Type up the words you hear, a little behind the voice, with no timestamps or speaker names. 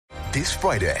This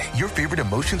Friday, your favorite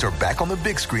emotions are back on the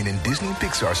big screen in Disney and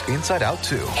Pixar's Inside Out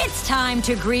 2. It's time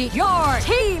to greet your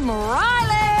Team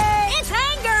Riley. It's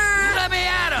anger. Let me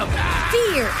at him.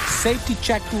 Fear. Safety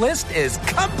checklist is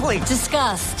complete.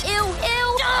 Disgust. Ew.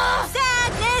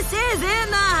 Sadness is in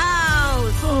the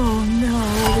house. Oh, no.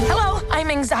 Hello, I'm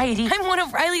anxiety. I'm one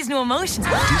of Riley's new emotions.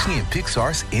 Disney and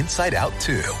Pixar's Inside Out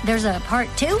 2. There's a part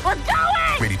 2? We're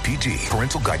going! Rated PG.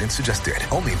 Parental guidance suggested.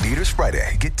 Only in theaters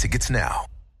Friday. Get tickets now.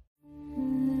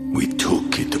 We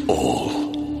took it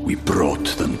all. We brought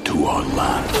them to our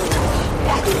land.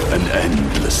 An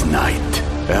endless night,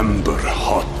 ember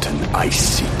hot and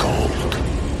icy cold.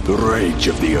 The rage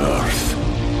of the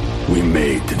earth. We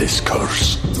made this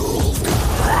curse.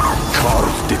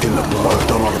 Carved it in the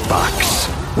blood on our backs.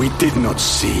 We did not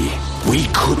see. We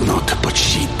could not, but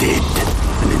she did.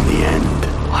 And in the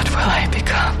end... What will I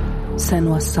become?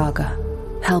 Senua's Saga.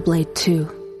 Hellblade 2.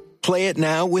 Play it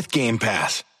now with Game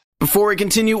Pass. Before we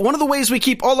continue, one of the ways we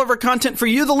keep all of our content for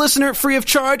you, the listener, free of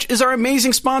charge is our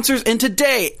amazing sponsors, and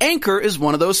today, Anchor is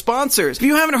one of those sponsors. If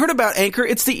you haven't heard about Anchor,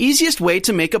 it's the easiest way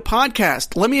to make a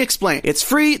podcast. Let me explain. It's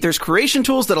free, there's creation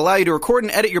tools that allow you to record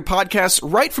and edit your podcasts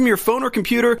right from your phone or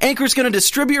computer. Anchor's going to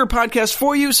distribute your podcast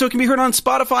for you so it can be heard on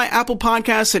Spotify, Apple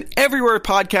Podcasts, and everywhere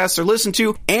podcasts are listened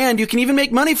to, and you can even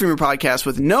make money from your podcast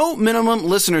with no minimum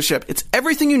listenership. It's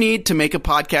everything you need to make a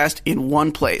podcast in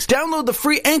one place. Download the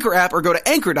free Anchor app or go to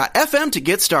anchor.fm to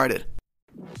get started.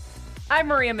 I'm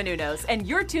Maria Menounos, and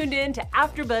you're tuned in to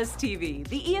AfterBuzz TV,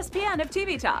 the ESPN of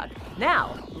TV talk.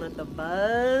 Now, let the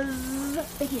buzz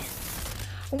begin.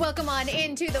 Welcome on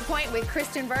into The Point with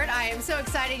Kristen Burt. I am so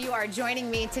excited you are joining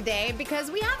me today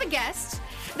because we have a guest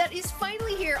that is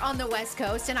finally here on the West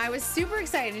Coast, and I was super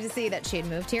excited to see that she had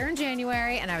moved here in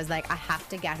January, and I was like, I have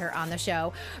to get her on the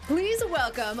show. Please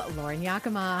welcome Lauren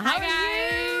Yakima. How are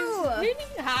you?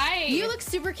 Hi. You look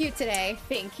super cute today.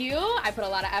 Thank you. I put a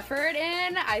lot of effort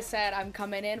in. I said I'm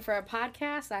coming in for a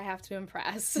podcast. I have to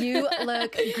impress. You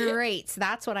look great.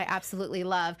 That's what I absolutely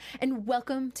love. And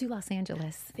welcome to Los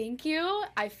Angeles. Thank you.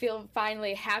 I feel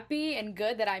finally happy and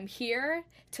good that I'm here.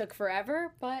 Took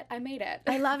forever, but I made it.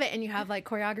 I love it. And you have like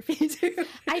choreography too.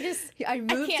 I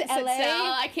moved can't to LA. sit still.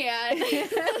 I can't.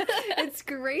 It's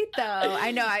great though.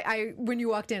 I know. I when you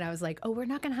walked in, I was like, oh, we're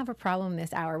not going to have a problem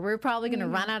this hour. We're probably going to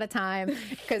run out of time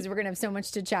because we're going to have so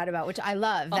much to chat about, which I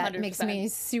love. That 100%. Makes me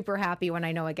super happy when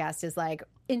I know a guest is like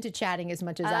into chatting as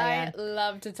much as I am. I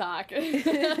love to talk.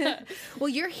 Well,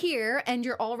 you're here and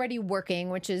you're already working,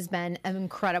 which has been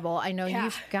incredible. I know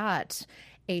you've got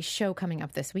a show coming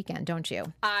up this weekend, don't you?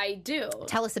 I do.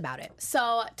 Tell us about it.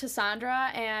 So Tassandra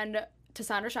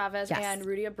Chavez and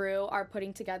Rudy Abreu are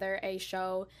putting together a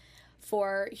show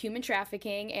for human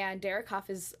trafficking, and Derek Huff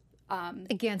is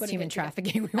against human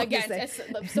trafficking.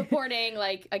 Supporting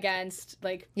against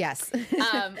yes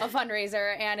a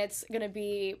fundraiser, and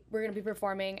we're gonna be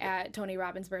performing at Tony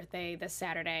Robbins' birthday this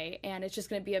Saturday, and it's just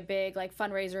gonna be a big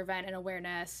fundraiser event and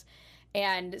awareness.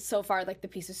 And so far, the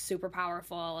piece is super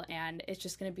powerful, and it's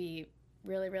just going to be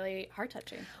really, really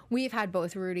heart-touching. We've had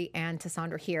both Rudy and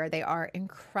Tassandra here. They are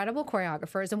incredible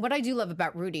choreographers. And what I do love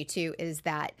about Rudy, too, is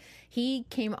that he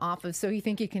came off of So You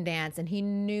Think You Can Dance, and he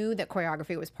knew that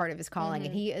choreography was part of his calling,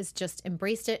 and he has just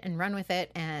embraced it and run with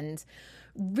it and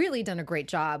really done a great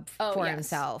job for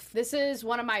himself. This is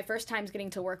one of my first times getting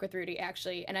to work with Rudy,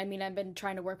 actually. And I mean, I've been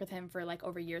trying to work with him for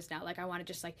over years now. I want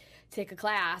to just take a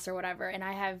class or whatever. And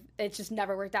it's just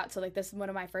never worked out. So this is one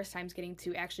of my first times getting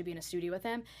to actually be in a studio with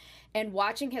him. And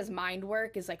watching his mind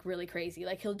work is really crazy.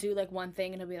 He'll do one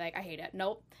thing and he'll be like, I hate it.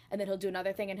 Nope. And then he'll do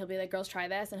another thing and he'll be like, girls, try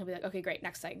this. And he'll be like, okay, great,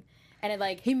 next thing. And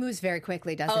it he moves very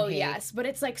quickly, doesn't he? Oh, yes. But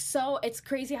it's it's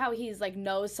crazy how he's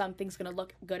knows something's going to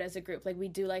look good as a group. We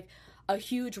do a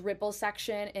huge ripple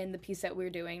section in the piece that we're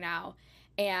doing now.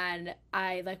 And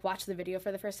I watched the video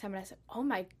for the first time and I said, oh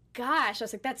my gosh. I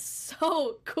was like, that's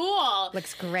so cool.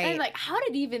 Looks great. And how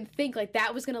did he even think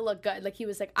that was going to look good? He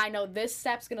was like, I know this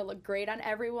step's going to look great on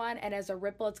everyone. And as a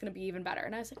ripple, it's going to be even better.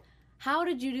 And I was like, how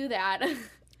did you do that?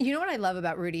 You know what I love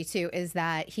about Rudy, too, is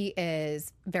that he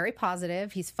is very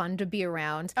positive. He's fun to be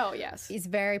around. Oh, yes. He's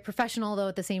very professional, though,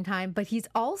 at the same time. But he's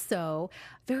also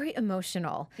very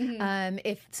emotional. Mm-hmm.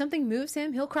 If something moves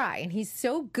him, he'll cry. And he's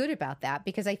so good about that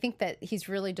because I think that he's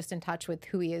really just in touch with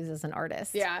who he is as an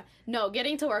artist. Yeah. No,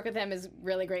 getting to work with him is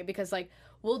really great because,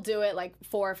 we'll do it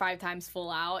 4 or 5 times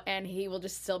full out, and he will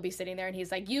just still be sitting there, and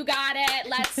he's like, you got it,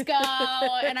 let's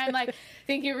go. And I'm like,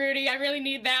 thank you, Rudy, I really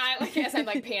need that. As I'm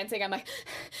panting, I'm like,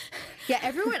 Yeah,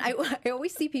 everyone, I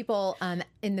always see people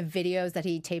in the videos that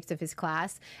he tapes of his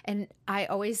class, and I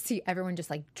always see everyone just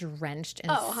like drenched in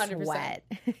 100%. sweat.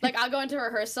 Like I'll go into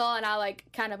rehearsal and I'll like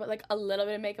kind of put like a little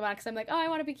bit of makeup on because I'm like, oh, I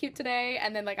want to be cute today.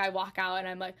 And then like I walk out and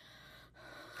I'm like,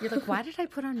 you're like, why did I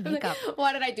put on makeup? Like,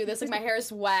 why did I do this? Like my hair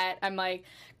is wet. I'm like,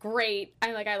 great.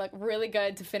 I'm like, I look really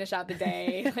good to finish out the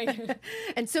day. Like,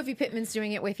 and Sophie Pittman's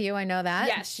doing it with you. I know that.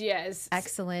 Yes, she is.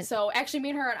 Excellent. So actually, me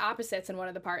and her are opposites in one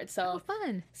of the parts. So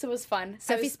fun. So it was fun.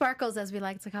 Sophie Sparkles, as we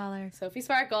like to call her. Sophie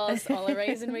Sparkles. Only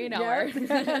reason we know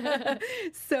her.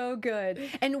 So good.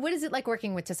 And what is it like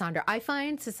working with Tassandra? I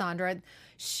find Tassandra,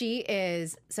 she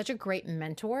is such a great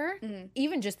mentor. Mm-hmm.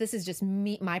 Even just, this is just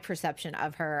me, my perception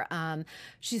of her.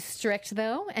 She's strict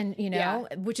though, and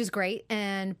which is great.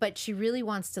 But she really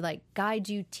wants to like guide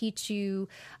you, teach you,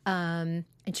 and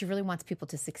she really wants people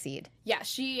to succeed. Yeah,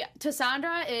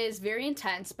 Tassandra is very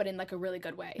intense, but in like a really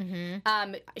good way.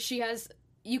 Mm-hmm. She has,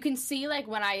 you can see like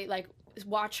when I like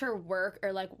watch her work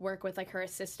or like work with like her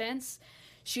assistants,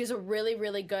 she has a really,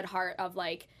 really good heart of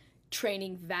like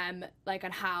training them like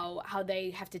on how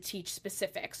they have to teach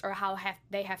specifics or how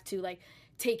they have to like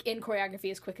take in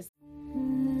choreography as quick as.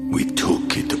 We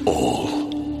took it all.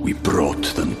 We brought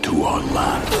them to our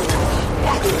land.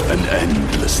 An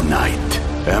endless night,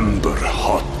 ember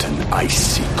hot and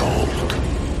icy cold.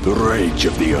 The rage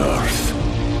of the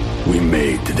earth. We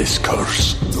made this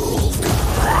curse.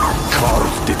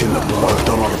 Carved it in the blood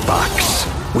on our backs.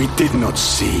 We did not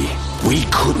see. We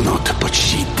could not, but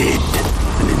she did.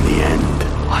 And in the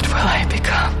end, what will I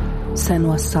become?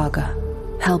 Senua's Saga.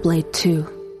 Hellblade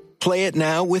 2. Play it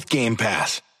now with Game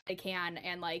Pass. They can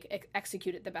and like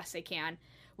execute it the best they can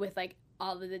with like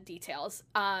all of the details.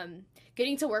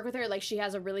 Getting to work with her, like she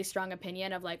has a really strong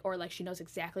opinion of like, or like she knows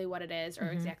exactly what it is or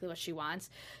mm-hmm. exactly what she wants.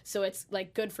 So it's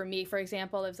like good for me, for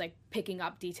example, it's like picking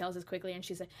up details as quickly. And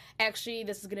she's like, actually,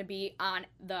 this is going to be on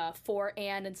the 4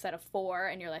 and instead of 4.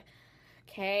 And you're like,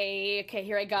 okay,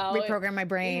 here I go. Reprogram my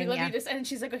brain. Let me this. And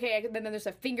she's like, okay, then there's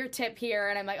a fingertip here.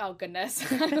 And I'm like, oh, goodness.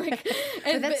 Like,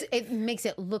 it makes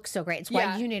it look so great. It's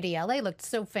why Unity LA looked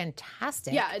so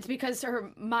fantastic. Yeah, it's because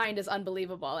her mind is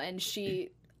unbelievable. And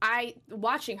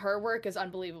watching her work is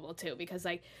unbelievable, too. Because,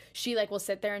 like, she, like, will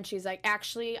sit there and she's like,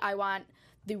 actually, I want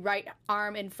the right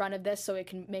arm in front of this so it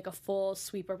can make a full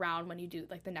sweep around when you do,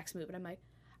 like, the next move. And I'm like,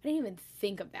 I didn't even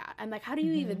think of that. I'm like, how do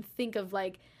you mm-hmm. even think of,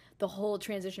 like, the whole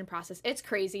transition process? It's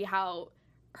crazy how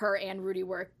her and Rudy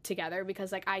work together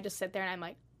because like I just sit there and I'm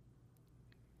like,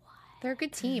 what? They're a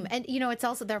good team. And it's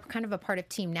also, they're kind of a part of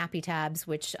Team Nappy Tabs,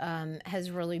 which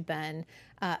has really been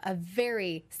a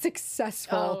very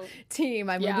successful team.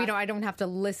 I mean, I don't have to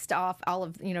list off all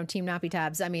of, Team Nappy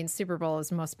Tabs. I mean, Super Bowl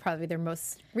is probably their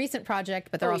most recent project,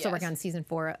 but they're also working on season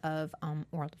 4 of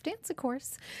World of Dance, of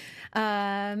course.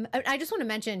 I just want to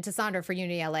mention Tassandra for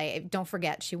Unity LA. Don't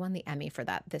forget, she won the Emmy for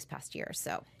that this past year.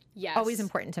 So yes, always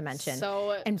important to mention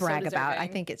and brag about. I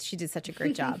think she did such a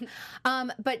great job.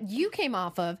 But you came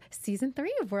off of season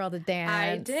 3 of World of Dance.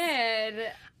 I did.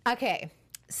 Okay.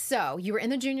 So you were in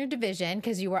the junior division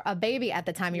because you were a baby at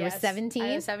the time. You were 17.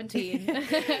 I was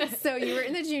 17. So you were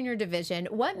in the junior division.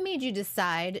 What made you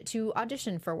decide to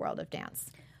audition for World of Dance?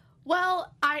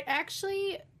 Well, I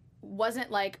actually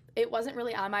it wasn't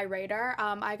really on my radar.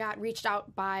 I got reached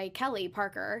out by Kelly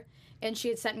Parker, and she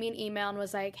had sent me an email and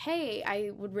was like, hey,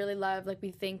 I would really love, like,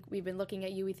 we've been looking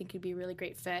at you. We think you'd be a really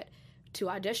great fit to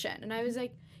audition. And I was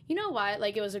like, you know what?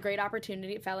 Like, it was a great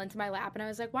opportunity. It fell into my lap, and I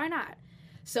was like, why not?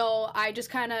 So I just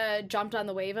kind of jumped on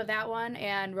the wave of that one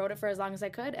and wrote it for as long as I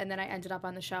could. And then I ended up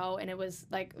on the show, and it was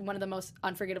like one of the most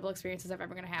unforgettable experiences I'm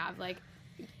ever going to have. Like,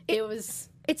 it was...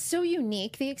 It's so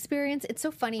unique, the experience. It's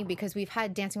so funny because we've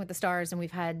had Dancing with the Stars and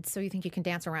we've had So You Think You Can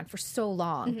Dance around for so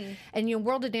long. Mm-hmm. And,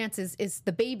 World of Dance is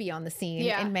the baby on the scene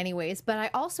in many ways. But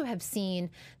I also have seen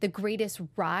the greatest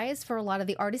rise for a lot of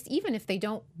the artists, even if they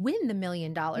don't win the $1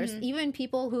 million. Mm-hmm. Even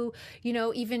people who,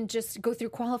 even just go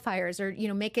through qualifiers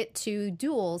or, make it to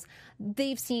duels.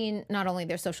 They've seen not only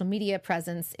their social media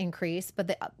presence increase, but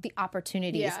the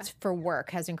opportunities for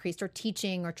work has increased, or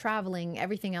teaching or traveling,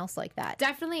 everything else like that.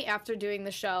 Definitely after doing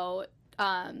the show,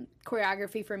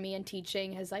 choreography for me and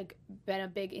teaching has like been a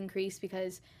big increase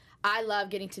because I love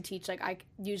getting to teach. Like, I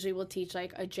usually will teach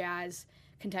like a jazz,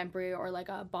 contemporary, or like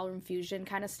a ballroom fusion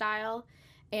kind of style.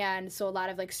 And so a lot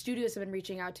of like studios have been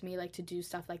reaching out to me like to do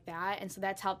stuff like that, and so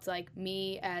that's helped like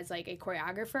me as like a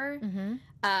choreographer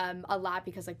a lot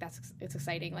because like it's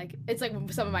exciting. Like, it's like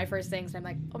some of my first things, and I'm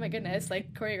like, oh my goodness,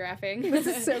 like choreographing. This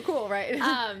is so cool, right?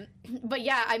 But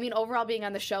yeah, I mean, overall being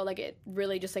on the show, like it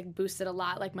really just like boosted a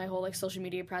lot, like my whole like social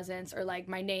media presence, or like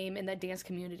my name in the dance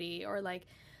community, or like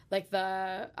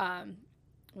the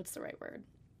what's the right word?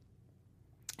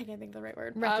 I can't think of the right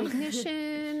word.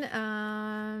 Recognition,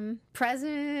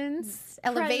 presence,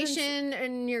 elevation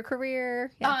in your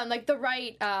career. Yeah. Like the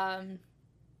right.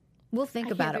 We'll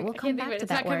think about it. We'll come back to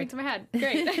that word. It's not coming to my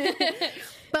head. Great.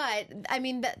 But I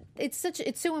mean, it's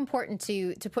so important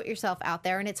to put yourself out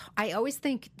there, and I always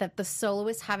think that the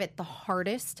soloists have it the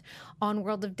hardest on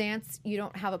World of Dance. You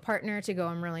don't have a partner to go,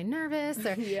 I'm really nervous,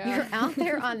 or you're out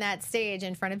there on that stage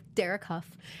in front of Derek Huff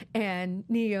and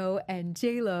Neo and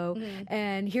J-Lo,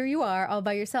 and here you are all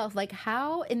by yourself. Like,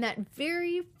 how in that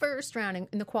very first round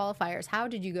in the qualifiers, how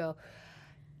did you go,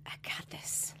 I got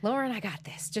this, Lauren, I got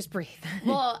this, just breathe?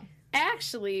 Well,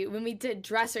 actually, when we did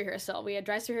dress rehearsal, we had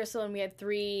dress rehearsal and we had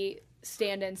 3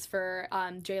 stand-ins for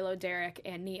J-Lo, Derek,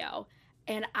 and Neo.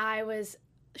 And I was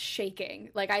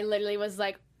shaking. Like, I literally was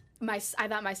like, I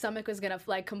thought my stomach was going to,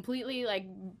 like, completely, like,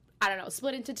 I don't know,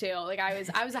 split into 2. Like, I was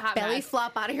a hot belly mess.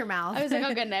 flop out of your mouth. I was like,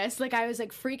 oh, goodness. Like, I was,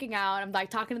 like, freaking out. I'm, like,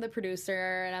 talking to the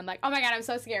producer, and I'm like, oh, my God, I'm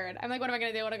so scared. I'm like, what am I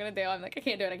going to do? What am I going to do? I'm like, I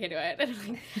can't do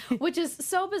it. Which is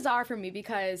so bizarre for me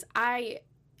because I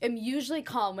am usually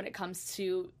calm when it comes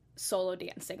to solo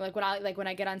dancing. Like when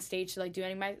I get on stage to like do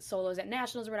any of my solos at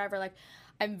nationals or whatever, like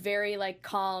I'm very like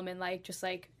calm and like just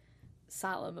like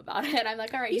solemn about it. I'm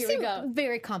like, all right, here we go.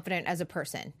 Very confident as a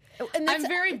person. And I'm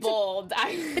very bold.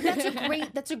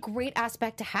 But that's a great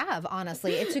aspect to have,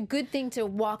 honestly. It's a good thing to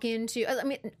walk into. I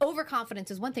mean, overconfidence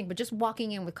is one thing, but just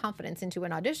walking in with confidence into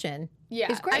an audition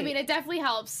is great. I mean, it definitely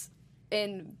helps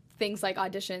in things like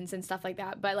auditions and stuff like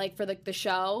that. But like for the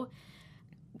show,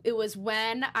 it was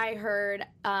when I heard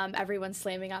everyone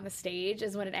slamming on the stage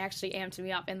is when it actually amped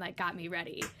me up and like got me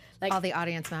ready. Like all the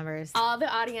audience members, all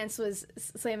the audience was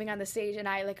slamming on the stage, and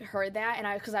I like heard that,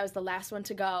 and because I was the last one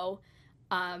to go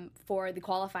for the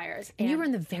qualifiers, and you were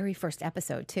in the very first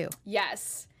episode too.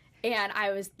 Yes, and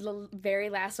I was the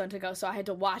very last one to go, so I had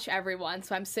to watch everyone.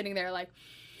 So I'm sitting there like,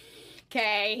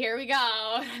 okay, here we go.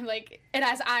 I'm like, and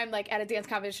as I'm like at a dance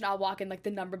competition, I'll walk in like the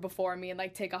number before me and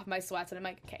like take off my sweats, and I'm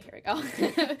like, okay, here we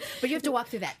go. But you have to walk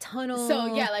through that tunnel.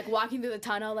 So yeah, like walking through the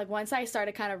tunnel, like once I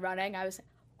started kind of running, I was like,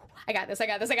 I got this. Like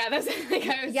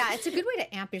yeah, it's a good way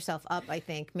to amp yourself up, I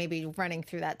think, maybe running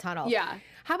through that tunnel. Yeah.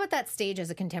 How about that stage as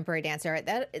a contemporary dancer?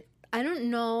 I don't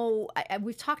know.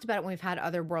 We've talked about it when we've had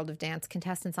other World of Dance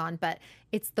contestants on, but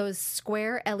it's those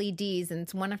square LEDs, and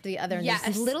it's one after the other. And there's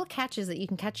these little catches that you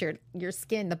can catch your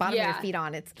skin, the bottom of your feet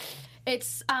on.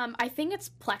 It's I think it's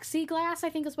plexiglass,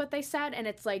 I think is what they said, and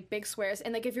it's like big squares.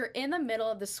 And like if you're in the middle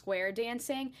of the square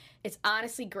dancing, it's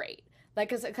honestly great. Like,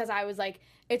 because I was like,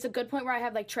 it's a good point where I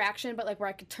have like traction, but like where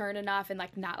I could turn enough and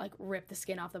like not like rip the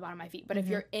skin off the bottom of my feet. But if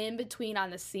you're in between on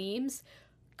the seams,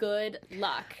 good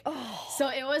luck. So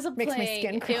it was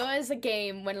it was a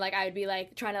game when like I would be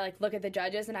like trying to like look at the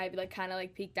judges, and I'd be like kind of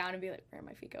like peek down and be like, where are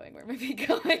my feet going? Where are my feet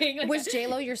going? Like, was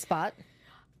J-Lo your spot?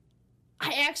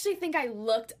 I actually think I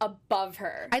looked above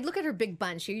her. I'd look at her big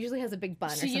bun. She usually has a big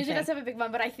bun. She usually does have a big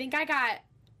bun, but I think I got.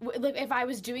 Like if I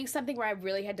was doing something where I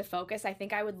really had to focus, I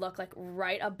think I would look like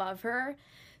right above her.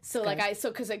 So like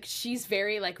because like she's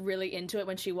very like really into it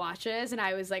when she watches, and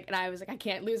I was like I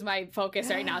can't lose my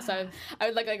focus right now, so I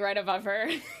would look like right above her.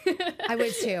 I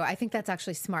would too. I think that's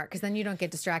actually smart, because then you don't get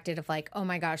distracted of like, oh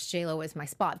my gosh, J-Lo is my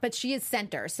spot, but she is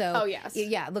center. So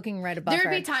yeah, looking right above her.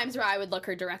 There would be times where I would look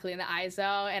her directly in the eyes though,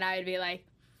 and I would be like.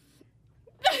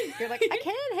 You're like, I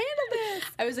can't handle this.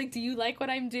 I was like, do you like what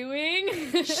I'm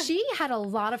doing? She had a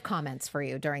lot of comments for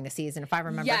you during the season, if I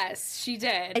remember. Yes, she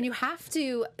did. And you have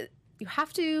to,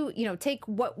 take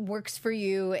what works for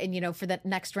you and, for the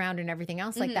next round and everything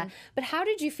else like that. But how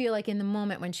did you feel like in the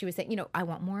moment when she was saying, I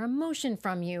want more emotion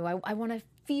from you. I want to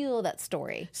feel that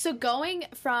story. So going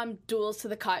from duels to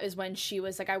the cut is when she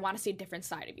was like, I want to see a different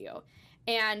side of you.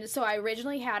 And so I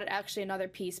originally had actually another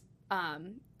piece,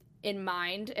 in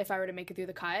mind if I were to make it through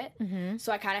the cut.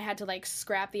 So I kind of had to like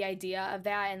scrap the idea of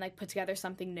that and like put together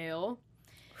something new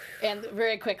and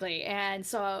very quickly. And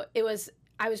so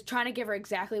I was trying to give her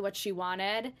exactly what she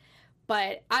wanted,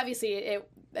 but obviously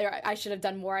I should have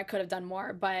done more. I could have done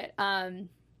more, but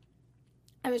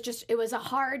it was a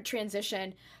hard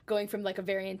transition going from like a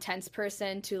very intense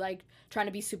person to like trying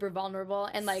to be super vulnerable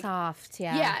and like soft.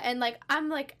 Yeah. And like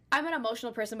I'm an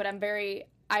emotional person, but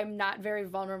I'm not very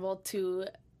vulnerable to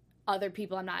other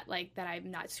people I'm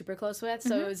not super close with.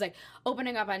 So it was like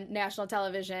opening up on national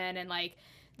television and like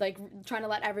trying to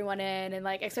let everyone in, and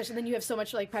like especially then you have so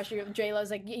much like pressure.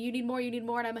 J-Lo's like, you need more,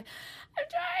 and I'm like, I'm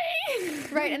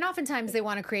trying. Right, and oftentimes they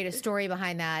want to create a story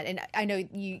behind that. And I know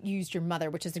you used your mother,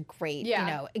 which is a great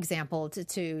example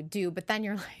to do. But then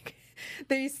you're like,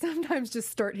 they sometimes just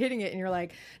start hitting it and you're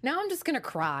like, now I'm just going to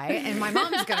cry and my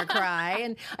mom's going to cry.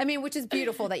 And I mean, which is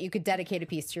beautiful that you could dedicate a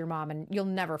piece to your mom and you'll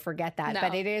never forget that. No.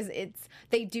 But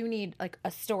they do need like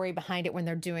a story behind it when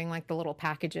they're doing like the little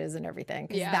packages and everything.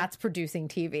 Because that's producing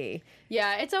TV.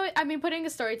 Yeah, it's always, I mean, putting a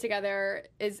story together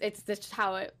it's just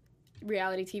how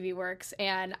reality TV works.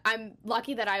 And I'm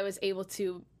lucky that I was able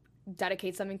to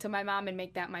dedicate something to my mom and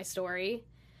make that my story.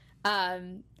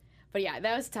 But yeah,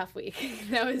 that was a tough week.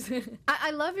 That was.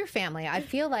 I love your family. I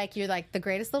feel like you're like the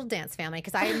greatest little dance family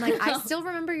because I still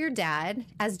remember your dad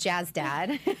as Jazz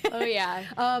Dad. Oh yeah,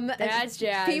 Dad's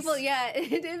Jazz. People,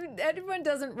 everyone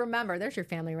doesn't remember. There's your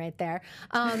family right there.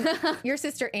 Your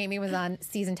sister Amy was on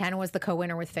season 10 and was the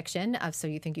co-winner with Fiction of So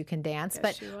You Think You Can Dance. Yes,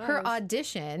 but she was. her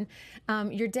audition,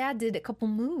 your dad did a couple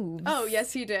moves. Oh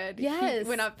yes, he did. Yes, he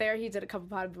went up there. He did a couple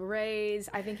pas de bourrées.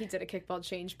 I think he did a kickball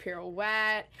change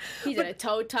pirouette. He did a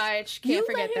toe touch. Can't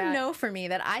forget that. You let him know for me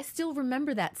that I still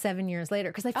remember that 7 years later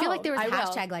because I feel like there was a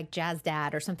hashtag like Jazz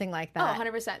Dad or something like that. Oh,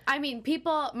 100%. I mean,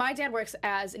 my dad works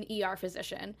as an ER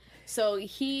physician. So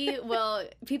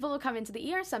people will come into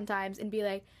the ER sometimes and be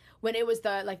like, when it was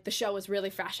the show was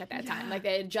really fresh at that time, like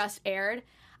it had just aired.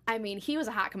 I mean, he was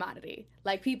a hot commodity.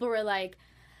 Like people were like,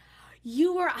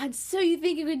 you were on So You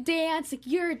Think You Can Dance, like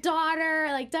your daughter,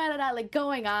 like da-da-da, like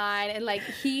going on. And like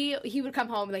he would come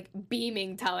home like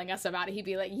beaming telling us about it. He'd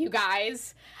be like, you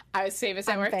guys, I was famous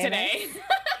at work today.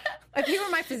 If you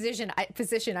were my physician,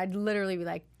 I'd literally be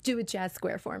like, do a Jazz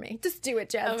Square for me. Just do it,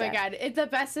 Jazz. Oh my God. The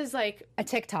best is like a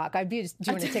TikTok. I'd be just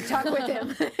doing a TikTok with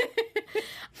him.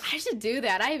 I should do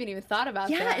that. I haven't even thought about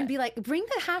that. Yeah, and be like, bring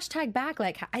the hashtag back.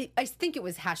 Like, I think it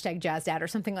was hashtag Jazz Dad or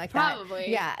something like that.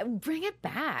 Probably. Yeah, bring it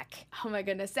back. Oh my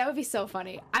goodness, that would be so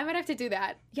funny. I might have to do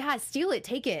that. Yeah, steal it,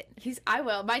 take it. I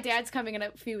will. My dad's coming in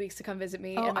a few weeks to come visit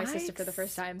me and my sister for the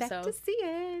first time. Expect to see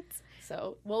it.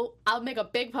 So, I'll make a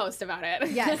big post about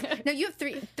it. Yes. Now you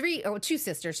have two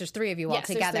sisters. There's three of you all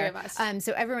together. There's three of us.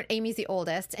 So Amy's the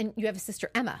oldest, and you have a sister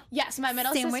Emma. Yes, my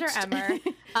middle sister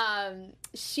Emma.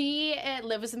 She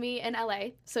lives with me in LA,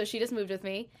 so she just moved with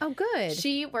me. Oh, good.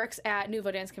 She works at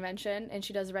Nouveau Dance Convention, and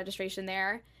she does the registration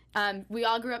there. We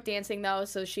all grew up dancing, though,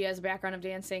 so she has a background of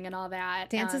dancing and all that.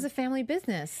 Dance is a family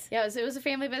business. Yeah, it was a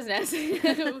family business.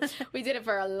 We did it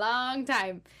for a long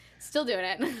time. Still doing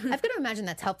it. I've got to imagine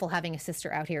that's helpful having a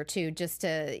sister out here, too.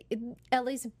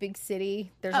 LA's a big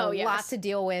city. There's a lot to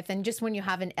deal with. And just when you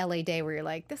have an LA day where you're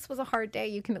like, this was a hard day,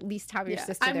 you can at least have your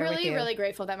sister there with you. I'm really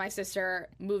grateful that my sister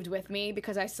moved with me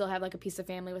because I still have, like, a piece of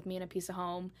family with me and a piece of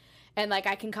home. And, like,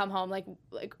 I can come home. Like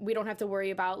we don't have to worry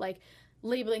about, like,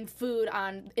 labeling food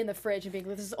in the fridge and being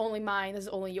like, this is only mine, this is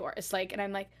only yours. Like, and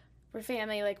I'm like, we're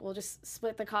family, like we'll just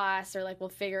split the cost or like we'll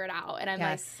figure it out. And I'm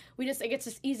like, it gets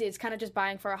just easy. It's kind of just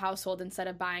buying for a household instead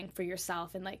of buying for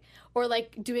yourself and or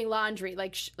doing laundry.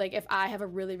 Like if I have a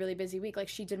really, really busy week, like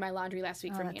she did my laundry last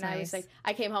week for me. And I was like,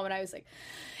 I came home and I was like,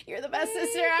 you're the best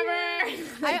sister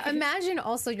ever. I imagine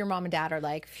also your mom and dad are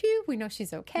like, phew, we know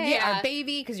she's okay. Yeah. Our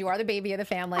baby, because you are the baby of the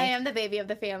family. I am the baby of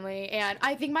the family. And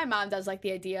I think my mom does like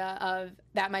the idea of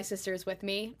that my sister is with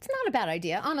me. It's not a bad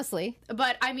idea, honestly.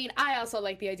 But I mean, I also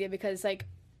like the idea because like,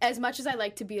 as much as I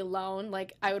like to be alone,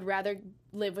 like I would rather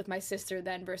live with my sister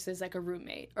than versus like a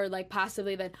roommate or like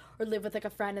possibly or live with like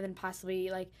a friend and then possibly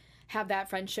like have that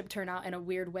friendship turn out in a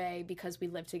weird way because we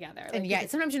live together. Like, and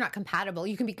sometimes you're not compatible.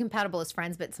 You can be compatible as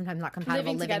friends, but sometimes not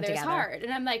compatible living together. Is hard.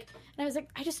 And I was like,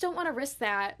 I just don't want to risk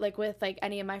that like with like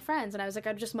any of my friends. And I was like,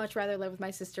 I'd just much rather live with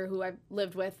my sister who I've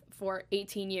lived with for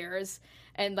 18 years.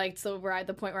 And like, so we're at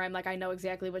the point where I'm like, I know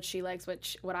exactly what she likes,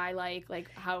 what I like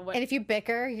how. And if you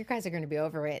bicker, you guys are going to be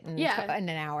over it in an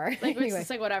hour. Like, it's just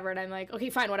like, whatever. And I'm like, okay,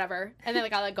 fine, whatever. And then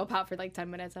like, I'll like go pop for like 10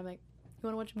 minutes. I'm like, you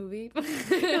want to watch a movie?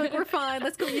 Like, we're fine.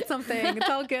 Let's go eat something. It's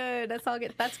all good. That's all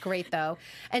good. That's great, though.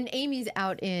 And Amy's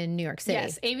out in New York City.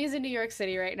 Yes, Amy's in New York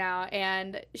City right now.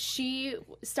 And she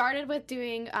started with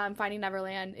doing Finding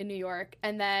Neverland in New York.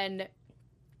 And then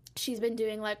she's been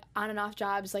doing, like, on and off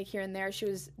jobs, like, here and there. She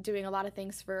was doing a lot of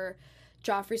things for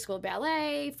Joffrey School of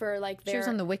Ballet, for, like, She was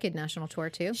on the Wicked National Tour,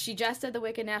 too. She just did the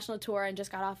Wicked National Tour and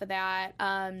just got off of that.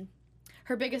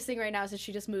 Her biggest thing right now is that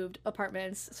she just moved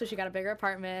apartments, so she got a bigger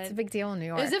apartment. It's a big deal in New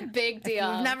York. It's a big deal.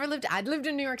 I'd lived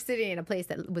in New York City in a place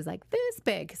that was like this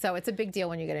big, so it's a big deal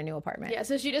when you get a new apartment. Yeah,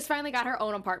 so she just finally got her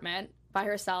own apartment by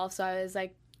herself, so I was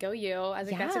like, go you. I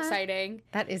was like, that's exciting.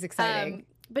 That is exciting.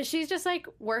 But she's just like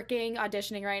working,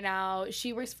 auditioning right now.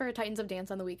 She works for Titans of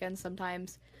Dance on the weekends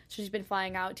sometimes. So she's been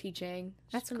flying out teaching.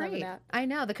 That's She's been loving great. that. I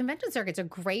know. The convention circuit's a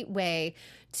great way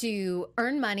to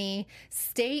earn money,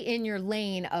 stay in your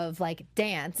lane of like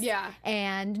dance,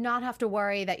 and not have to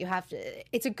worry that you have to.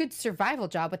 It's a good survival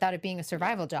job without it being a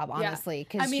survival job, honestly.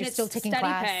 Because I mean, you're it's still taking steady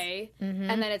class. pay, and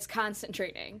then it's constant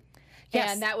training. Yes.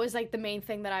 And that was like the main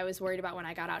thing that I was worried about when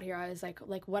I got out here. I was like,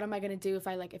 what am I going to do if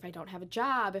I don't have a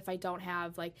job, if I don't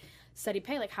have like steady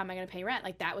pay, like how am I going to pay rent?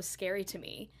 Like that was scary to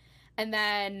me. And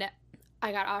then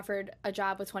I got offered a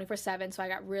job with 24/7, so I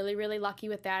got really, really lucky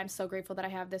with that. I'm so grateful that I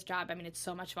have this job. I mean, it's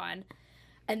so much fun.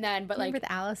 And then, but like with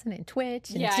Allison and Twitch,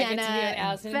 and yeah, Jenna I get to be with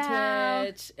Allison and Val. and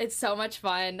Twitch. It's so much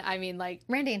fun. I mean, like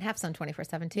Randy and Hef's on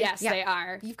 24/7 too. Yes, they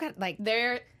are. You've got like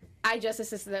I just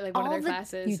assisted at like one of their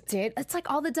classes. You did? It's like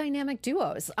all the dynamic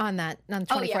duos on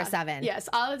 24/7. Yes,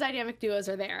 all the dynamic duos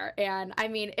are there. And I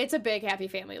mean, it's a big happy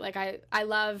family. Like I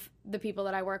love the people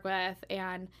that I work with,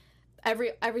 and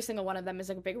every single one of them is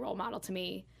like a big role model to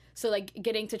me. So like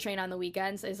getting to train on the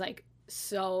weekends is like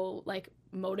so like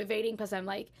motivating, because I'm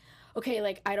like, okay,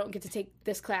 like I don't get to take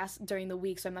this class during the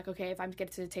week, so I'm like, okay, if I'm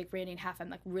get to take Randy and Hef, I'm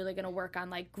like really gonna work on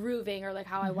like grooving or like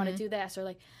how I want to do this, or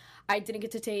like I didn't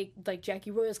get to take like Jackie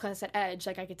Royal's class at Edge,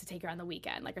 like I get to take her on the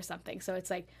weekend, like or something. So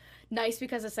it's like nice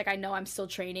because it's like I know I'm still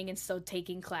training and still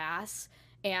taking class,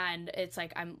 and it's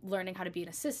like I'm learning how to be an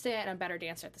assistant and I'm a better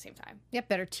dancer at the same time. Yep,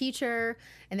 better teacher,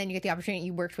 and then you get the opportunity.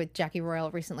 You worked with Jackie Royal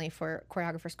recently for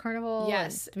Choreographers Carnival.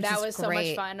 Yes, which that is was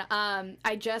great. so much fun.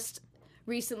 I just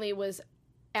recently was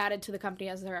added to the company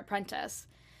as their apprentice.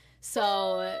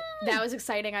 So that was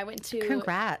exciting. I went to...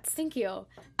 Congrats. Thank you.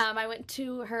 I went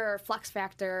to her Flex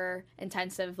Factor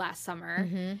intensive last summer,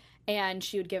 and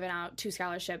she had given out 2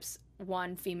 scholarships,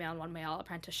 1 female and 1 male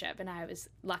apprenticeship, and I was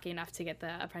lucky enough to get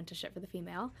the apprenticeship for the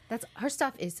female. Her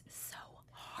stuff is so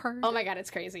hard. Oh my God,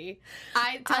 it's crazy.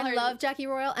 I love Jackie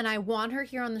Royal, and I want her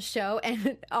here on the show.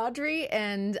 And Audrey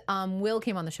and Will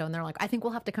came on the show, and they're like, I think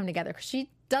we'll have to come together, because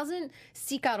she doesn't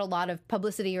seek out a lot of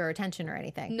publicity or attention or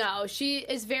anything. No, she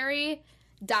is very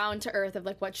down to earth of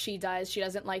like what she does. She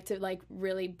doesn't like to like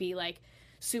really be like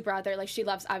super out there. Like she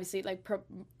loves obviously like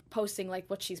posting like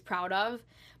what she's proud of,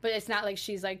 but it's not like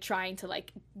she's like trying to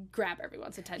like grab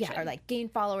everyone's attention. Yeah, or like gain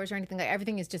followers or anything. Like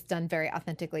everything is just done very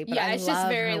authentically. But yeah, I it's love just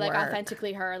very her like work.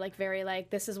 authentically her. Like very like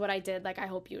this is what I did. Like I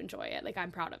hope you enjoy it. Like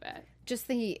I'm proud of it. Just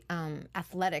the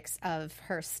athletics of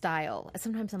her style.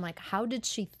 Sometimes I'm like, how did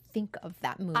she think of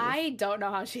that move? I don't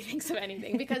know how she thinks of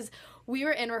anything, because we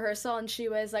were in rehearsal and she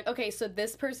was like, okay, so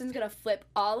this person's gonna flip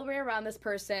all the way around this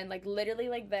person, like literally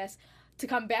like this, to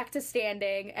come back to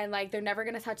standing, and like they're never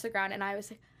gonna touch the ground. And I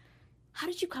was like, how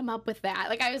did you come up with that?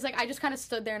 Like I was like, I just kind of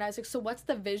stood there and I was like, so what's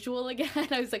the visual again?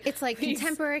 I was like, it's like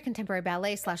contemporary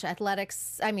ballet /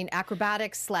 athletics. I mean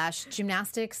acrobatics /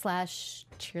 gymnastics /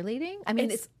 cheerleading. I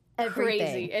mean it's everything.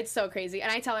 Crazy. It's so crazy.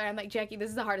 And I tell her, I'm like, Jackie, this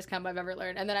is the hardest combo I've ever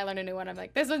learned. And then I learn a new one. I'm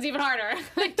like, this one's even harder. I'm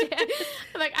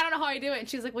like, I don't know how I do it. And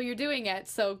she's like, well, you're doing it,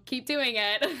 so keep doing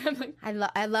it. I'm like,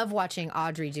 I love watching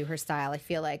Audrey do her style. I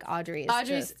feel like Audrey's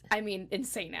just, I mean,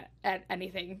 insane at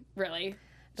anything, really.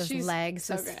 Those She's legs,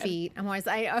 so those good. feet. I'm always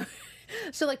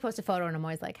she'll like post a photo and I'm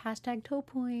always like #toe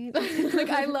point. Like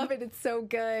I love it. It's so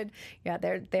good. Yeah,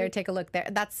 there. Take a look there.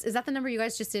 Is that the number you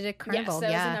guys just did at Carnival?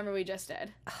 Yes, that was the number we just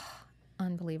did.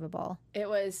 Unbelievable. It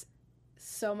was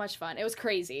so much fun. It was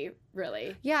crazy,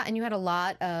 really. Yeah, and you had a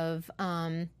lot of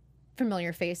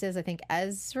familiar faces. I think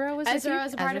Ezra was with you?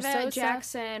 was a part of it. Sosa.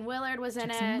 Jackson Willard was in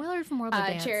it. Willard from World of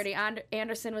Dance. Charity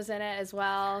Anderson was in it as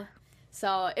well.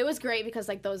 So it was great because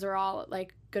like those are all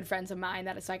like good friends of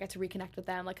mine so I got to reconnect with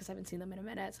them, like because I haven't seen them in a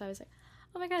minute. So I was like,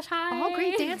 oh my gosh, hi. All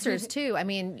great dancers too. I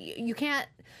mean,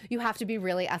 you have to be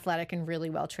really athletic and really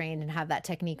well trained and have that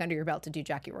technique under your belt to do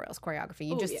Jackie Royal's choreography.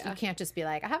 You can't just be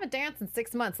like, I haven't danced in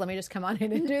 6 months. Let me just come on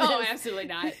in and do this. Oh, absolutely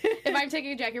not. If I'm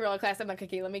taking a Jackie Royal class, I'm like,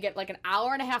 okay, let me get like an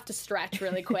hour and a half to stretch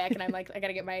really quick. And I'm like, I got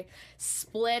to get my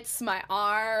splits, my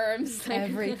arms.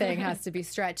 Everything has to be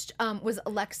stretched. Was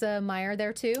Alexa Meyer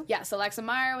there too? Yes, Alexa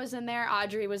Meyer was in there.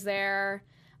 Audrey was there.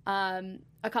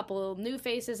 A couple new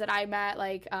faces that I met,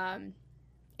 like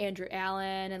Andrew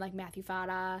Allen and like Matthew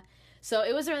Fada. So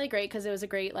it was really great because it was a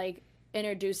great like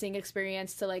introducing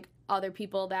experience to like other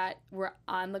people that were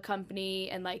on the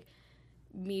company and like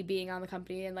me being on the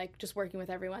company and like just working with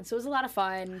everyone. So it was a lot of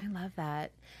fun. I love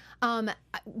that.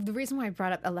 The reason why I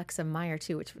brought up Alexa Meyer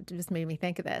too, which just made me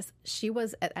think of this, she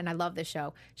was, and I love this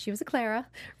show, she was a Clara,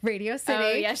 Radio City.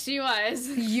 Oh, yes, she was.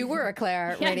 You were a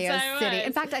Clara, Yes, Radio I City. was.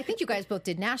 In fact, I think you guys both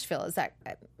did Nashville. Is that...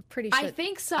 Pretty sure, I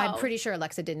think so. I'm pretty sure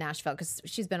Alexa did Nashville because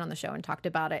she's been on the show and talked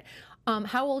about it.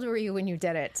 How old were you when you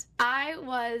did it? I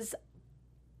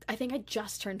think I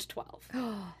just turned 12.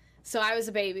 So I was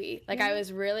a baby. Like I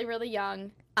was really, really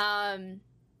young.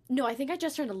 No, I think I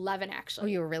just turned 11 Oh,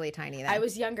 actually. you were really tiny then. I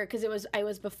was younger because I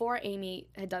was before Amy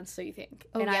had done So You Think.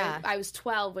 Oh, and yeah. I was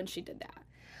 12 when she did that.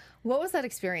 What was that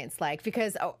experience like?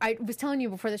 Because I was telling you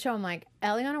before the show, I'm like,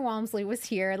 Eliana Walmsley was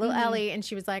here, little Ellie, and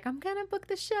she was like, I'm going to book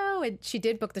the show. And she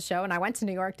did book the show, and I went to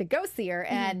New York to go see her.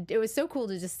 And it was so cool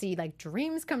to just see like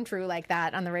dreams come true like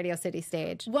that on the Radio City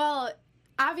stage. Well,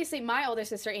 obviously, my older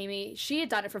sister, Amy, she had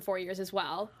done it for 4 years as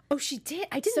well. Oh, she did?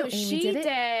 I didn't So know Amy she did it.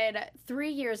 did 3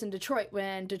 years in Detroit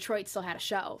when Detroit still had a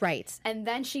show. Right. And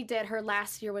then she did her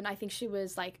last year when I think she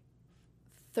was like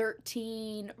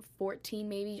 13, 14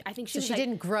 maybe. I think she So was she like,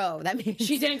 didn't grow. That means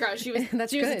She didn't grow. She was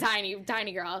That's she was a good.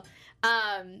 tiny girl.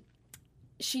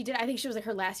 She did. I think she was like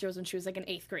her last year was when she was like in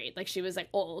 8th grade. Like she was like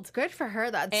old. Good for her.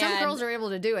 Some And, girls are able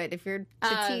to do it if you're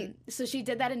petite. So she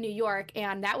did that in New York,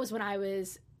 and that was when I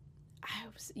was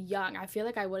young. I feel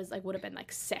like I would have been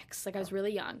like 6. Like I was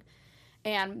really young.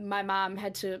 And my mom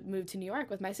had to move to New York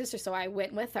with my sister, so I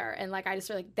went with her. And like I just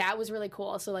feel like that was really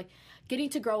cool. So like getting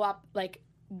to grow up, like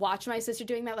watch my sister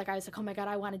doing that, like I was like, oh my god,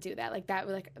 I want to do that. Like that,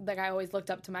 like I always looked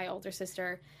up to my older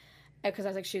sister because I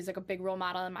was like, she was like a big role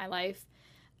model in my life.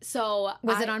 So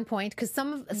Was it on point? Because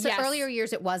Yes. earlier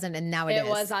years it wasn't, and now it is. It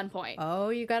was on point. Oh,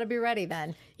 you got to be ready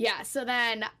then. Yeah, so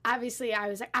then obviously I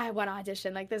was like, I want to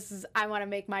audition. Like I want to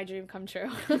make my dream come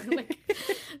true. Like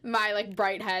my like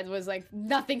bright head was like,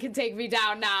 nothing can take me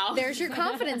down now. There's your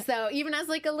confidence though. Even as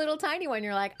like a little tiny one,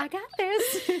 you're like, I got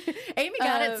this. Amy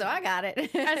got it, so I got it.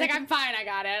 I was like, I'm fine, I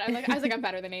got it. I was like, I'm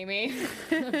better than Amy.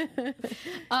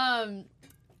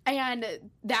 And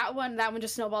that one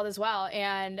just snowballed as well.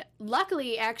 And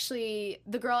luckily, actually,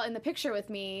 the girl in the picture with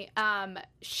me,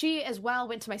 she as well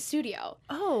went to my studio.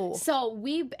 Oh. So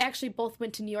we actually both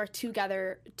went to New York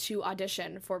together to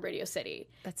audition for Radio City.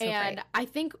 That's so And great. I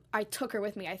think I took her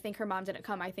with me. I think her mom didn't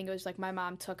come. I think it was like my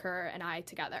mom took her and I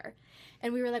together.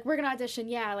 And we were like, we're going to audition.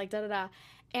 Yeah, like da-da-da.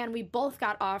 And we both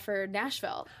got offered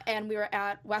Nashville. And we were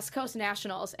at West Coast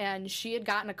Nationals. And she had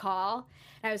gotten a call.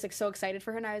 And I was like so excited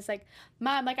for her. And I was like,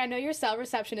 Mom, like I know your cell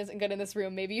reception isn't good in this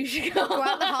room. Maybe you should go. Go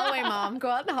out in the hallway, Mom. Go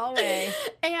out in the hallway.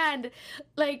 And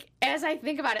like as I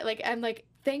think about it, like I'm like,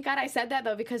 thank God I said that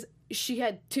though, because she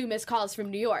had 2 missed calls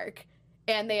from New York.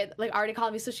 And they had like already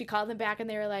called me, so she called them back and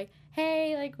they were like,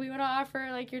 hey, like we want to offer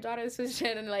like your daughter's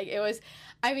position. And like it was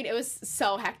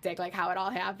so hectic, like how it all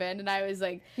happened. And I was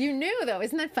like, You knew though,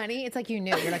 isn't that funny? It's like you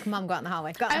knew. You're like, Mom, go out in the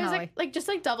hallway. Go out in I the was hallway. like just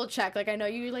like double check. Like I know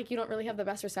you don't really have the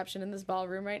best reception in this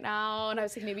ballroom right now. And I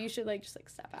was like, maybe you should like just like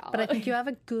step out. But I think you have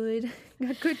a good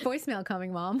voicemail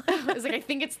coming, Mom. I was like, I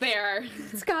think it's there.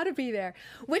 It's got to be there.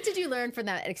 What did you learn from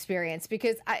that experience?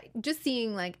 Because I just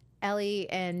seeing like Ellie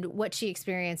and what she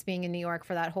experienced being in New York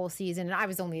for that whole season, and I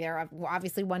was only there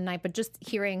obviously one night, but just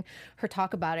hearing her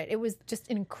talk about it, it was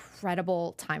just an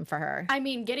incredible time for her. I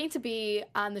mean, getting to be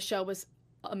on the show was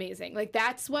amazing. Like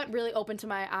that's what really opened to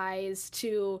my eyes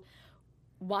to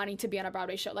wanting to be on a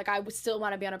Broadway show. Like I would still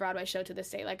want to be on a Broadway show to this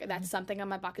day. Like that's something on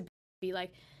my bucket, be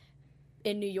like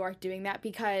in New York doing that,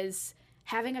 because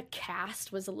having a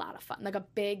cast was a lot of fun. Like a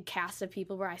big cast of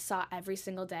people where I saw every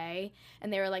single day,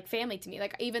 and they were like family to me.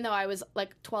 Like even though I was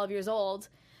like 12 years old,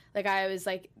 like I was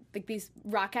like these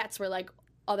Rockettes were like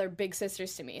other big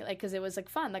sisters to me. Like because it was like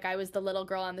fun. Like I was the little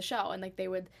girl on the show, and like we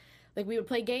would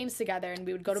play games together, and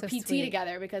we would go to So PT sweet.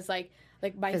 together because like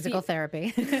my Physical feet,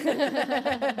 therapy.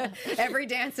 Every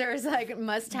dancer is like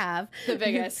must have. the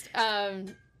biggest.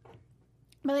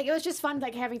 But like it was just fun,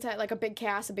 like having to like a big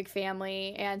cast, a big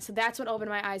family, and so that's what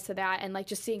opened my eyes to that, and like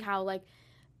just seeing how like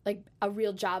a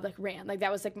real job like ran. Like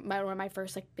that was like one of my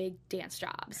first like big dance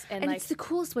jobs, and like it's the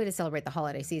coolest way to celebrate the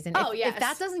holiday season. Oh, if, yes. If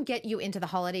that doesn't get you into the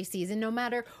holiday season, no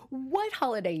matter what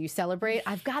holiday you celebrate,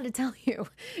 I've got to tell you,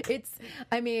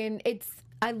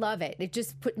 I love it. It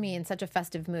just put me in such a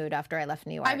festive mood after I left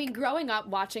New York. I mean, growing up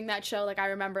watching that show, like I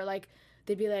remember like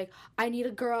they'd be like, I need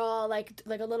a girl, like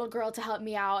a little girl to help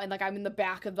me out, and like I'm in the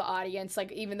back of the audience,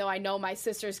 like even though I know my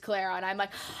sister's Clara, and I'm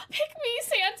like, pick me,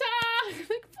 Santa, like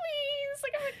please,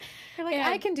 like I'm like, you're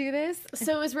like, I can do this.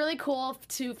 So it was really cool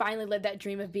to finally live that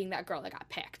dream of being that girl that got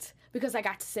picked, because I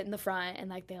got to sit in the front, and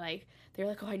like they were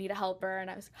like, oh, I need a helper, and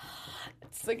I was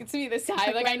it's me this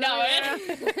time, like I know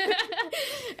it.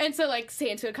 And so like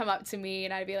Santa would come up to me,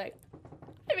 and I'd be like,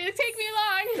 take me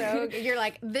along. So you're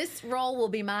like, this role will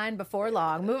be mine before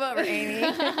long. Move over, Amy.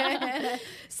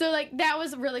 So like that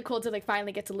was really cool to like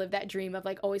finally get to live that dream of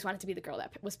like always wanted to be the girl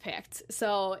that was picked.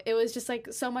 So it was just like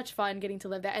so much fun getting to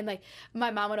live that. And like my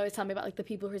mom would always tell me about like the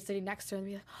people who were sitting next to her and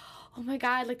be like, oh my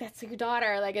god, like that's like your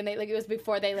daughter, like, and they like it was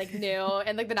before they like knew,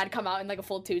 and like then I'd come out in like a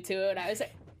full tutu, and I was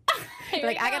like,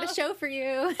 like I got a show for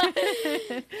you.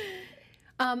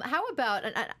 How about,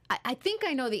 and I think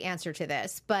I know the answer to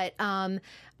this, but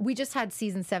we just had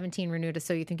season 17 renewed to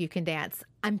So You Think You Can Dance.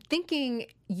 I'm thinking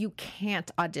you can't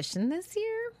audition this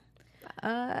year?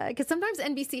 Because sometimes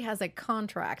NBC has a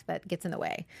contract that gets in the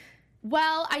way.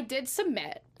 Well, I did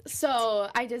submit. So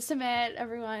I did submit,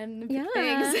 everyone. Yeah.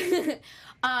 Thanks.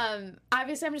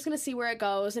 Obviously, I'm just going to see where it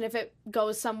goes. And if it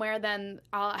goes somewhere, then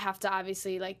I'll have to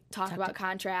obviously, like, talk about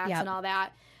contracts and all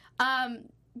that.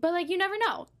 But, like, you never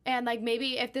know. And, like,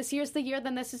 maybe if this year's the year,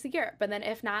 then this is the year. But then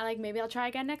if not, like, maybe I'll try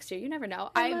again next year. You never know.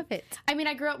 I love it. I mean,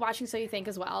 I grew up watching So You Think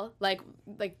as well. Like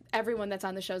everyone that's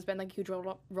on the show has been, like, a huge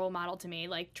role model to me.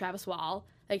 Like, Travis Wall.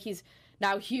 Like, he's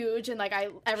now huge. And, like,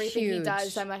 everything he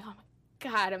does, I'm like, oh,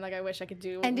 my God, I'm like, I wish I could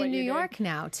do. And in New York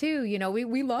now too, you know,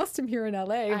 we lost him here in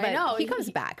LA. But I know he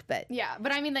comes back, but yeah,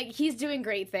 but I mean, like, he's doing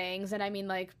great things, and I mean,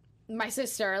 like, my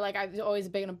sister, like, I've always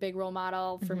been a big role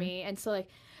model for me, and so, like,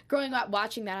 growing up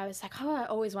watching that, I was like, oh, I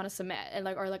always want to submit and,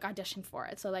 like, or, like, audition for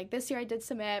it. So, like, this year I did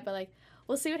submit, but, like,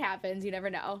 we'll see what happens. You never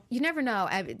know. You never know.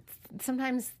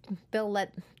 Sometimes they'll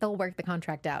work the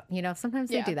contract out. You know, sometimes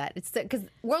they do that. It's because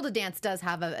World of Dance does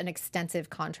have an extensive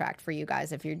contract for you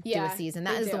guys if you do a season.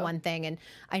 That is the one thing. And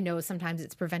I know sometimes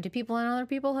it's prevented people and other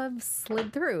people have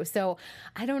slid through. So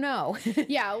I don't know.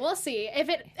 Yeah, we'll see. If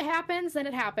it happens, then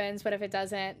it happens. But if it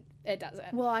doesn't, it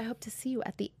doesn't. Well, I hope to see you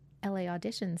at the LA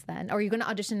auditions then. Or are you going to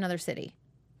audition in another city?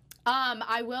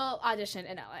 I will audition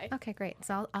in LA. Okay, great.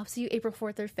 So I'll see you April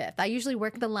 4th or 5th. I usually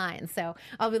work the line, so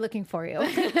I'll be looking for you.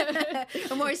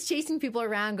 I'm always chasing people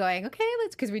around going, okay,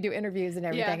 because we do interviews and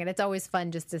everything, and it's always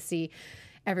fun just to see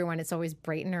everyone. It's always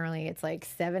bright and early. It's like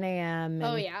 7 a.m.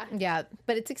 Oh, yeah. Yeah,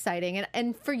 but it's exciting.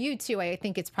 And for you, too, I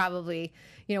think it's probably,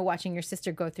 you know, watching your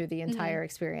sister go through the entire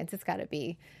experience, it's got to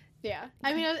be... Yeah.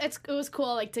 I mean, it was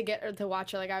cool, like, to get her to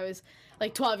watch her. Like, I was,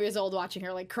 like, 12 years old watching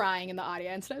her, like, crying in the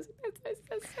audience. And I was like, that's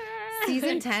my sister.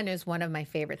 Season 10 is one of my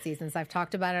favorite seasons. I've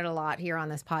talked about it a lot here on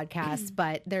this podcast,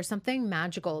 but there's something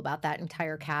magical about that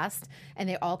entire cast. And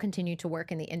they all continue to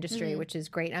work in the industry, which is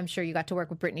great. I'm sure you got to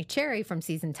work with Brittany Cherry from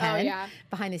season 10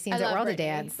 behind the scenes at World of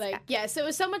Dance. Like, yeah, so it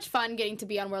was so much fun getting to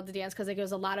be on World of Dance because, like, it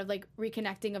was a lot of, like,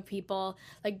 reconnecting of people,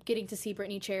 like, getting to see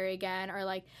Brittany Cherry again, or,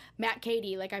 like, Matt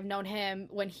Cady. Like, I've known him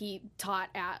when he taught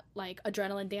at, like,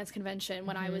 Adrenaline Dance Convention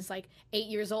when I was, like, 8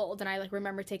 years old, and I, like,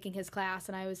 remember taking his class,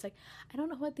 and I was like, I don't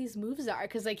know what these moves are,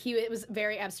 because, like, it was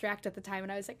very abstract at the time,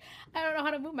 and I was like, I don't know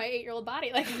how to move my 8-year-old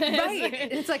body like this.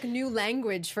 Right. It's like new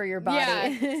language for your body.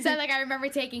 Yeah. So, like, I remember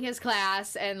taking his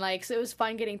class, and, like, so it was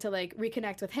fun getting to, like,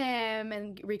 reconnect with him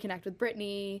and reconnect with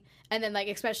Brittany, and then, like,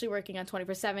 especially working on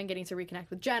 24/7, getting to reconnect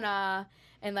with Jenna.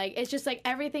 And, like, it's just, like,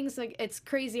 everything's, like, it's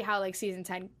crazy how, like, season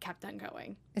 10 kept on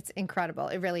going. It's incredible.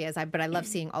 It really is. But I love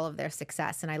seeing all of their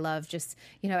success. And I love just,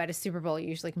 you know, at a Super Bowl, you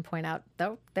usually can point out,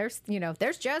 though, there's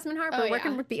Jasmine Harper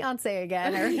working with Beyonce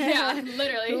again. Or, yeah,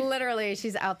 literally. Literally,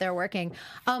 she's out there working.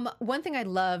 One thing I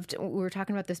loved, we were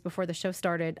talking about this before the show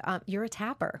started, you're a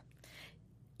tapper.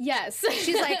 Yes.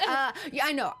 She's like, yeah,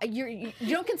 I know. You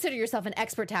don't consider yourself an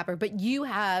expert tapper, but you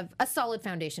have a solid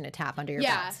foundation to tap under your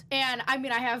belt. Yeah, and I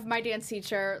mean, I have my dance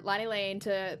teacher, Lonnie Lane,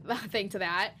 to thank to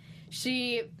that.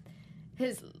 She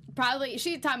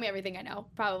taught me everything I know,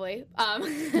 probably.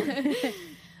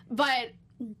 But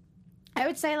I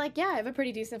would say, like, yeah, I have a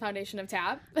pretty decent foundation of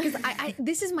tap. Because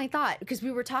this is my thought, because we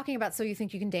were talking about So You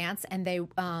Think You Can Dance, and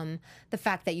the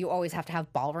fact that you always have to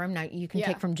have ballroom. Now you can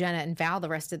take from Jenna and Val the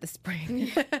rest of the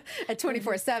spring at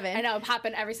 24/7. I know, pop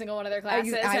in every single one of their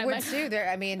classes. I would too.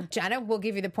 I mean, Jenna will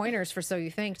give you the pointers for So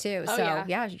You Think too. Oh, so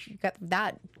yeah, you got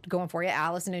that going for you.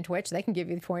 Allison and Twitch, they can give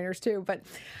you the pointers too.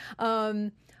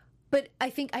 But I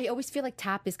think I always feel like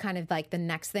tap is kind of like the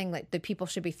next thing, like the people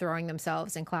should be throwing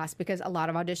themselves in class, because a lot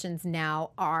of auditions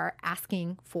now are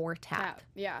asking for tap.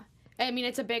 Yeah. I mean,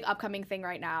 it's a big upcoming thing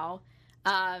right now.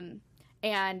 And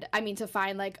I mean, to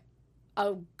find like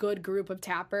a good group of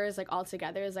tappers like all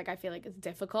together is like, I feel like it's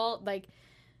difficult. Like,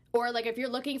 or like if you're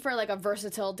looking for like a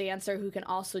versatile dancer who can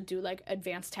also do like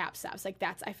advanced tap steps, like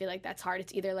I feel like that's hard.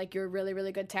 It's either like you're a really,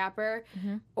 really good tapper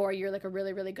or you're like a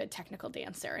really, really good technical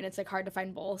dancer. And it's like hard to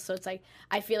find both. So it's like,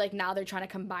 I feel like now they're trying to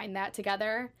combine that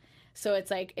together. So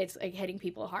it's like hitting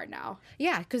people hard now.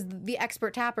 Yeah, because the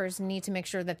expert tappers need to make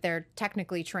sure that they're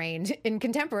technically trained in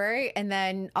contemporary, and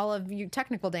then all of you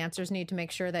technical dancers need to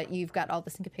make sure that you've got all the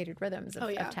syncopated rhythms of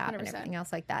tap 100%. And everything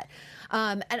else like that.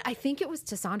 And I think it was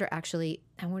Tassandra, actually,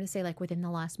 I want to say like within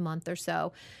the last month or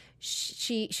so,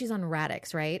 she's on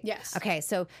Radix, right? Yes. Okay,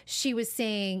 so she was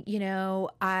saying, you know,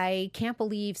 I can't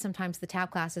believe sometimes the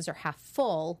tap classes are half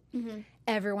full.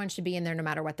 Everyone should be in there no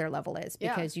matter what their level is,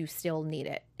 because you still need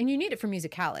it. And you need it for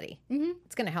musicality.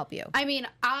 It's going to help you. I mean,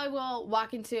 I will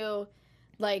walk into,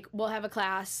 like, we'll have a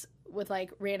class with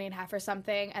like Randy and Hef or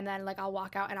something, and then like I'll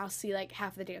walk out and I'll see like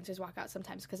half the dancers walk out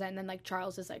sometimes, because then like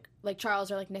Charles is like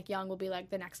Charles or like Nick Young will be like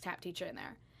the next tap teacher in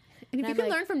there. And if you can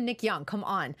learn from Nick Young, come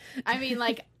on. I mean,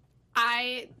 like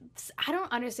I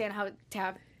don't understand how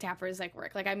tappers like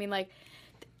work. Like, I mean, like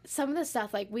some of the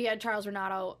stuff, like we had Charles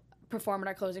Renato perform at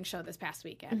our closing show this past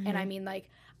weekend, and I mean, like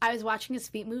I was watching his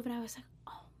feet move and I was like,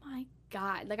 oh my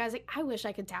God. Like I was like, I wish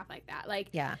I could tap like that. Like,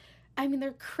 yeah. I mean,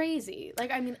 they're crazy.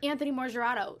 Like, I mean, Anthony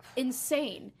Morgerato,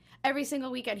 insane. Every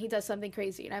single weekend he does something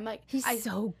crazy. And I'm like... He's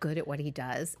so good at what he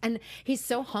does. And he's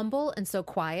so humble and so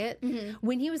quiet. Mm-hmm.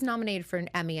 When he was nominated for an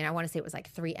Emmy, and I want to say it was like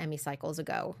 3 Emmy cycles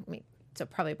ago, I mean, so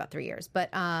probably about 3 years. But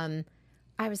I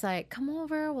was like, come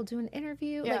over, we'll do an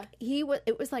interview. Yeah. Like,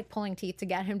 it was like pulling teeth to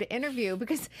get him to interview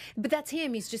but that's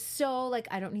him. He's just so like,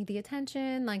 I don't need the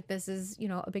attention. Like, this is, you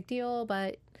know, a big deal,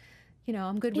 but... You know,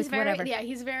 I'm good with whatever. Yeah,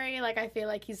 he's very, like, I feel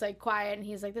like he's, like, quiet, and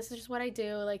he's like, this is just what I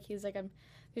do. Like, he's like,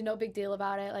 there's no big deal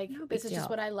about it. Like, this is just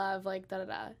what I love, like,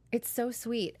 da-da-da. It's so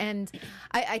sweet. And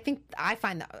I think I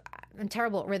find that I'm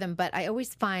terrible at rhythm, but I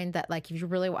always find that, like, if you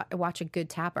really watch a good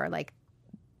tapper, like,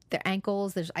 their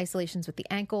ankles, there's isolations with the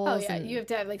ankles. Oh, yeah. You have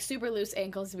to have, like, super loose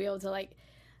ankles to be able to, like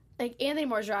Anthony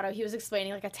Morgerato, he was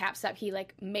explaining, like, a tap step he,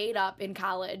 like, made up in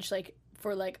college, like,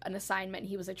 for like an assignment.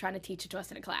 He was like trying to teach it to us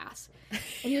in a class, and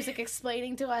he was like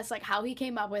explaining to us like how he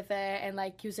came up with it, and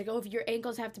like he was like, oh, if your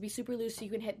ankles have to be super loose so you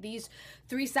can hit these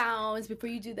 3 sounds before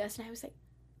you do this. And I was like,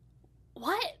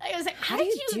 what? I was like, how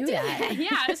did you do that? Yeah,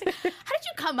 I was like, how did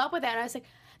you come up with that? And I was like,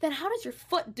 then how does your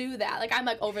foot do that? Like, I'm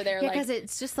like over there, because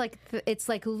it's just like it's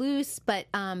like loose, but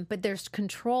there's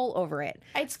control over it.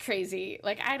 It's crazy.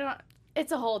 Like,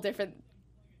 it's a whole different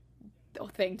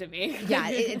thing to me. Yeah,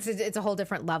 it's a whole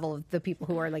different level of the people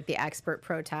who are like the expert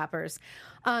pro tappers.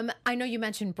 I know you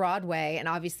mentioned Broadway, and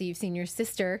obviously you've seen your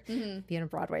sister be in a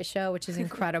Broadway show, which is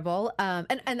incredible.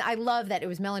 And I love that it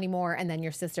was Melanie Moore and then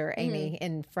your sister Amy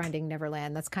in Finding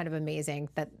Neverland. That's kind of amazing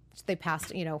that they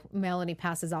passed. You know, Melanie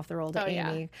passes off the role to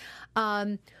Amy.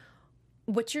 Yeah.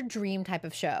 What's your dream type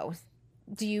of show?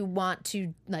 Do you want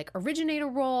to like originate a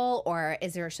role, or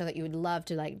is there a show that you would love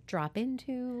to like drop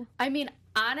into? I mean,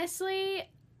 honestly,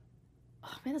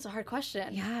 oh man, that's a hard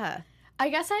question. Yeah. I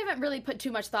guess I haven't really put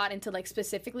too much thought into like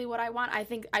specifically what I want. I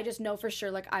think I just know for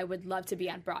sure like I would love to be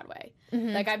on Broadway. Mm-hmm.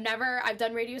 Like I've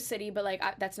done Radio City, but like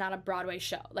that's not a Broadway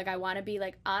show. Like I want to be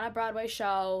like on a Broadway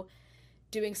show,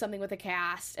 doing something with a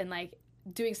cast and like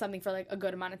doing something for like a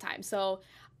good amount of time. So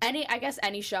I guess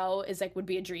any show is like would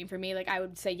be a dream for me. Like I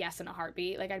would say yes in a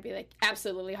heartbeat. Like I'd be like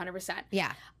absolutely 100%.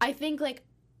 Yeah. I think like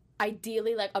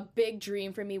ideally like a big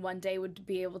dream for me one day would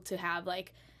be able to have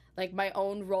like my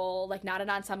own role, like not an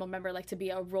ensemble member, like to be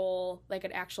a role, like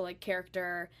an actual like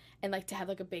character, and like to have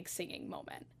like a big singing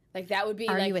moment. Like that would be.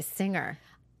 Are like, you a singer?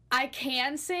 I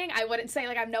can sing. I wouldn't say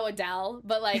like I'm no Adele,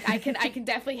 but like I can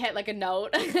definitely hit like a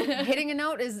note. Hitting a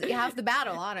note is half the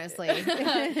battle, honestly.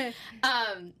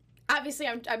 Obviously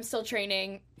I'm still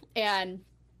training, and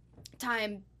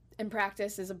time and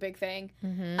practice is a big thing.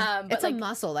 Mm-hmm. But it's like, a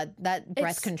muscle, that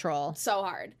breath control. So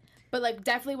hard. But like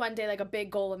definitely one day, like a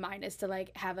big goal of mine is to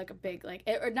like have like a big like,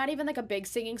 or not even like a big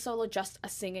singing solo, just a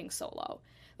singing solo.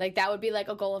 Like that would be like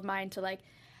a goal of mine to like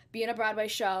be in a Broadway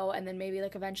show, and then maybe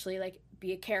like eventually like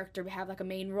be a character, have like a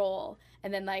main role,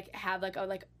 and then like have like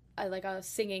a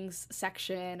singing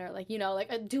section, or like, you know, like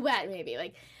a duet maybe,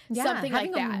 like something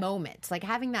like that. Having a moment, like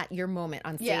having that your moment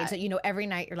on stage that, you know, every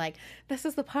night you're like, this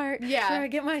is the part where I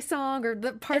get my song, or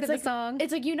the part of the song.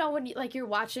 It's like, you know, when you, like you're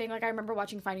watching, like I remember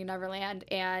watching Finding Neverland,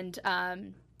 and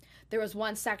there was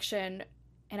one section,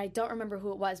 and I don't remember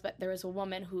who it was, but there was a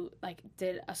woman who like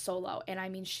did a solo, and I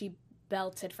mean she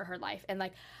belted for her life, and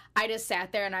like I just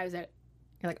sat there and I was like,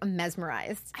 you're like, I'm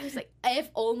mesmerized. I was like, if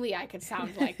only I could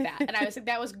sound like that. And I was like,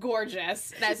 that was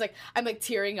gorgeous. And I was like, I'm like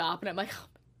tearing up, and I'm like, oh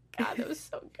my God, that was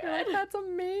so good. That's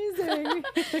amazing.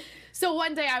 So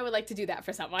one day I would like to do that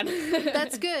for someone.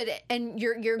 That's good. And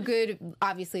you're good,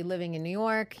 obviously, living in New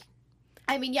York.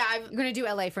 I mean, yeah. You're going to do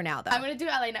LA for now, though. I'm going to do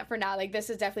LA for now. Like,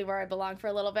 this is definitely where I belong for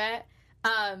a little bit.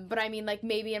 But I mean, like,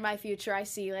 maybe in my future, I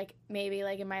see, like, maybe,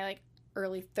 like, in my, like,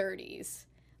 early 30s,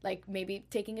 like maybe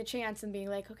taking a chance and being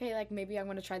like, okay, like maybe I'm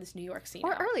going to try this New York scene.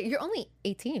 Or early. You're only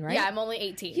 18, right? Yeah, I'm only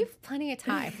 18. You have plenty of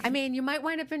time. I mean, you might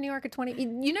wind up in New York at 20.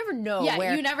 You never know.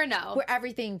 Yeah, you never know where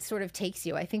everything sort of takes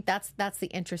you. I think that's the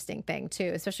interesting thing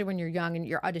too, especially when you're young and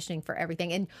you're auditioning for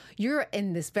everything. And you're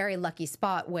in this very lucky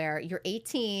spot where you're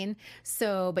 18,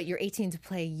 but you're 18 to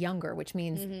play younger, which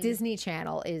means Disney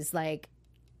Channel is like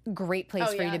great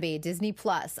place for you to be. Disney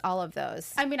Plus, all of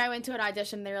those. I mean, I went to an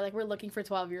audition. They were like, we're looking for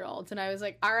 12-year-olds. And I was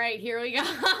like, all right, here we go.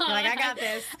 You're like, I got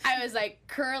this. I was like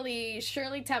curly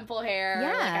Shirley Temple hair.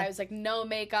 Yeah. Like, I was like no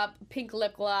makeup, pink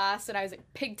lip gloss. And I was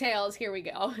like, pigtails, here we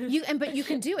go. But you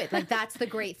can do it. Like, that's the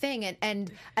great thing.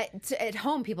 And at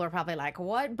home, people are probably like,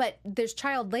 what? But there's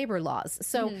child labor laws.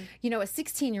 So, a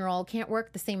 16-year-old can't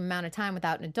work the same amount of time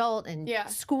without an adult and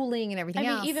schooling and everything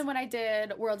else. I mean, even when I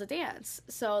did World of Dance.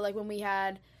 So, like, when we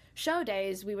had show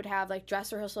days, we would have, like,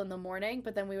 dress rehearsal in the morning,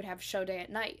 but then we would have show day at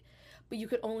night. But you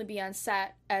could only be on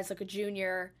set as, like, a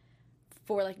junior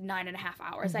for, like, 9.5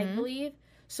 hours, I believe.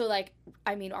 So, like,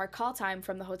 I mean, our call time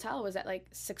from the hotel was at, like,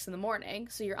 6 in the morning.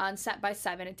 So you're on set by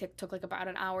 7. It took, like, about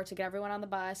an hour to get everyone on the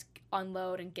bus,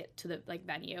 unload, and get to the, like,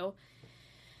 venue.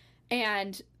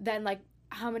 And then, like,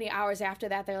 how many hours after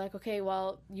that, they're like, okay,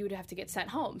 well, you would have to get sent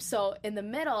home. So in the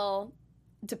middle,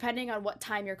 depending on what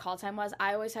time your call time was,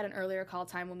 I always had an earlier call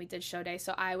time when we did show day.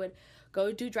 So I would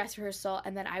go do dress rehearsal,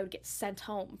 and then I would get sent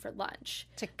home for lunch.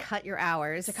 To cut your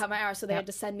hours. To cut my hours. So they had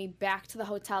to send me back to the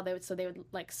hotel. They would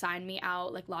like sign me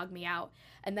out, like log me out.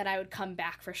 And then I would come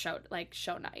back for show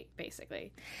night,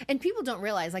 basically. And people don't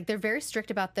realize, like, they're very strict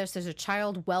about this. There's a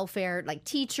child welfare, like,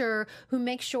 teacher who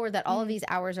makes sure that all of these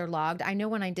hours are logged. I know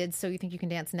when I did So You Think You Can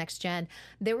Dance Next Gen,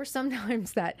 there were some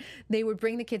times that they would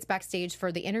bring the kids backstage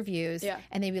for the interviews,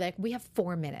 and they'd be like, we have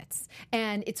 4 minutes.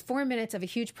 And it's 4 minutes of a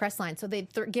huge press line. So they'd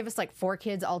give us, like, 4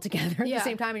 kids all together at the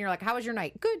same time. And you're like, how was your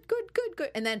night? Good.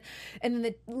 And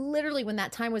then literally when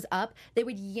that time was up, they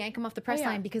would yank them off the press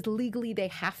line because legally they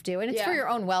have to. And it's for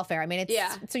your own welfare. I mean, it's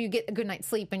so you get a good night's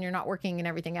sleep and you're not working and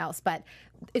everything else, but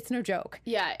it's no joke.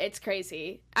 Yeah, it's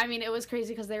crazy. I mean, it was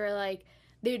crazy because they were like,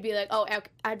 they would be like, oh,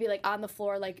 I'd be like on the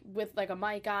floor, like with like a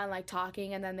mic on, like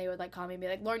talking, and then they would like call me and be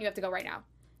like, Lauren, you have to go right now.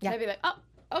 Yeah. And I'd be like, oh,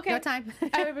 okay. No time.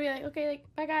 I would be like, okay,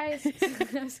 like, bye guys. See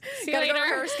you gotta later. go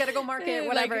rehearse, gotta go market,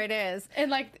 whatever it is. And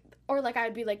like, or like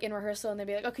I'd be like in rehearsal and they'd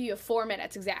be like, okay, you have 4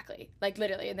 minutes exactly, like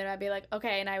literally, and then I'd be like,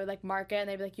 okay, and I would like mark it and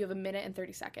they'd be like, you have 1 minute and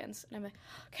 30 seconds, and I'm like,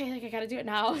 okay, like I gotta do it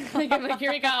now. Like I'm like,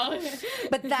 here we go.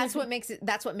 But that's what makes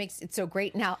it so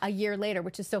great. Now a year later,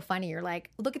 which is so funny, you're like,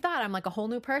 look at that, I'm like a whole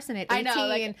new person at 18. I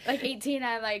know, like 18,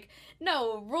 I'm like,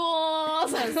 no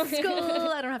rules, no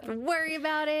school, I don't have to worry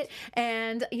about it,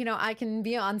 and I can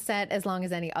be on set as long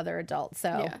as any other adult.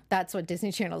 So that's what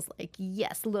Disney Channel's like.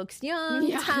 Yes, looks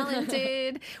young,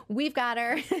 talented. We've got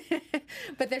her.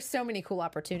 But there's so many cool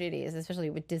opportunities,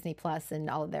 especially with Disney Plus and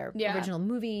all of their original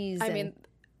movies. I mean,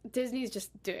 Disney's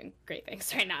just doing great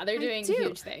things right now. They're doing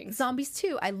huge things. Zombies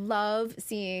too. I love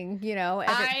seeing,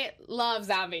 I love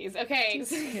zombies. Okay.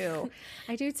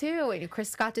 I do too. And Chris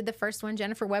Scott did the first one.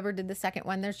 Jennifer Weber did the second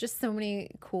one. There's just so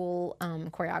many cool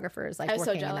choreographers. Like, I was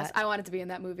so jealous. I wanted to be in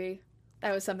that movie.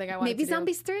 That was something I wanted to do. Maybe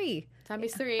Zombies 3.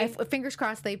 Zombies 3. Fingers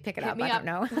crossed they pick it up. I don't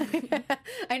know.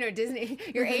 I know Disney,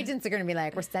 your agents are going to be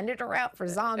like, we're sending her out for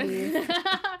zombies.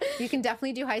 You can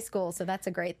definitely do high school, so that's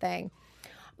a great thing.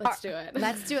 Let's do it.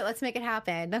 Let's do it. Let's make it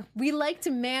happen. We like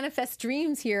to manifest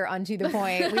dreams here on To The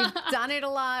Point. We've done it a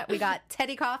lot. We got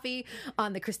Teddy Coffee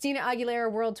on the Christina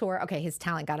Aguilera World Tour. Okay, his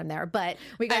talent got him there. But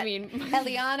we got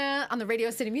Eliana on the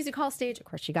Radio City Music Hall stage. Of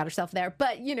course, she got herself there.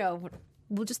 But,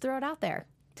 we'll just throw it out there.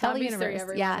 Tell the universe.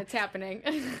 It's happening.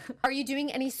 Are you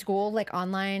doing any school, like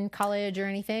online college or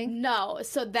anything? No.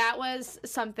 So that was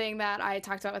something that I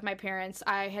talked about with my parents.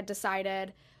 I had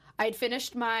decided I had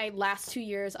finished my last 2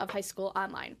 years of high school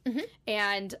online.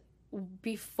 And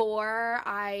before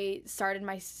I started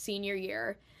my senior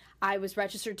year, I was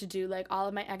registered to do like all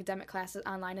of my academic classes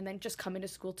online and then just come into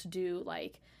school to do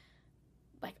like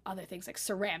other things like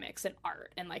ceramics and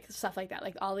art and like stuff like that,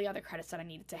 like all the other credits that I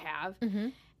needed to have.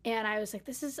 And I was like,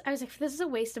 this is a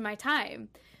waste of my time.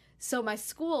 So my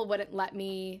school wouldn't let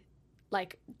me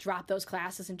like drop those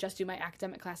classes and just do my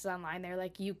academic classes online. They're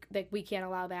like, we can't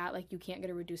allow that. Like, you can't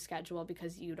get a reduced schedule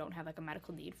because you don't have like a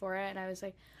medical need for it. And I was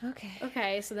like,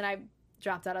 okay. So then I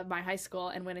dropped out of my high school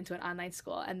and went into an online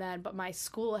school. But my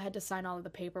school had to sign all of the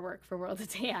paperwork for World of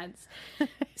Dance.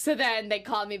 So then they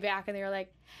called me back and they were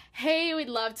like, hey, we'd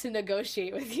love to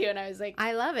negotiate with you. And I was like,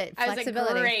 I love it. Flexibility. I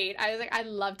was like, great. I was like, I'd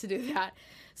love to do that.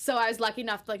 So I was lucky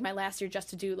enough, like my last year,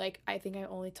 just to do like, I think I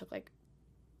only took like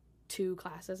 2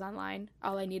 classes online.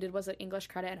 All I needed was an English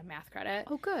credit and a math credit.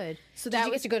 Oh, good. So did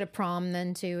you get to go to prom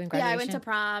then too in graduation? Yeah, I went to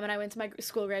prom and I went to my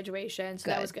school graduation,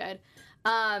 so that was good.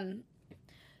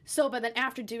 But then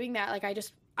after doing that, like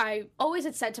I always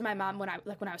had said to my mom when I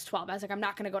was 12, I was like, I'm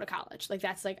not going to go to college. Like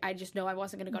that's like, I just know I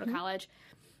wasn't going to go to college.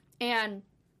 And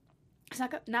it's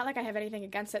not like I have anything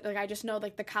against it. Like I just know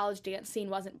like the college dance scene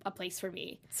wasn't a place for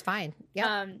me. It's fine.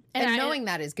 Yeah. And knowing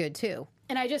that is good too.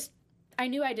 And I I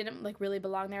knew I didn't like really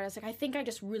belong there. I was like, I think I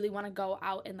just really want to go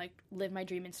out and like live my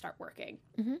dream and start working.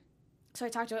 Mm-hmm. So I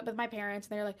talked to it with my parents,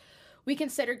 and they're like, we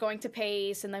considered going to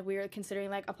Pace, and like we were considering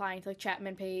like applying to like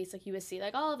Chapman Pace, like USC,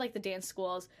 like all of like the dance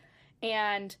schools.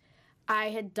 And I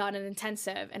had done an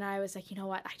intensive, and I was like, you know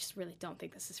what? I just really don't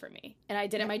think this is for me. And I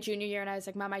did it my junior year, and I was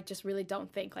like, Mom, I just really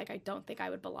don't think I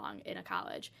would belong in a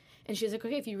college. And she was like,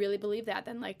 okay, if you really believe that,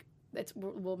 then like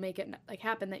we'll make it like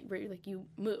happen that like you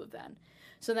move then.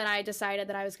 So then I decided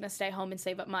that I was going to stay home and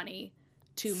save up money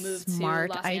to move to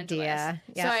Los Angeles. Yep.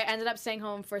 So I ended up staying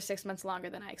home for 6 months longer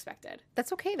than I expected.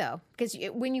 That's okay though, because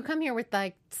when you come here with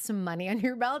like some money on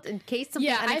your belt in case something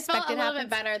unexpected happens. I felt a little bit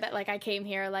better that like I came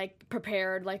here like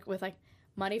prepared like with like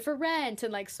money for rent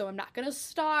and like so I'm not gonna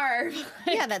starve.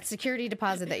 Yeah, that security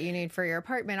deposit that you need for your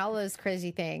apartment, all those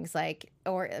crazy things, like,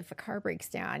 or if a car breaks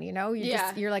down, you know,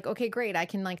 you're like, okay, great, I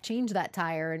can like change that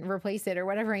tire and replace it or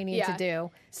whatever I need to do.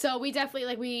 So we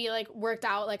definitely we worked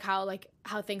out like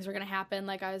how things were gonna happen.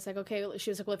 Like I was like, okay,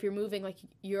 she was like, well, if you're moving, like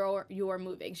you're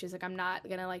moving. She's like, I'm not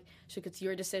gonna like, it's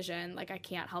your decision. Like I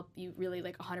can't help you really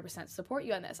like 100% support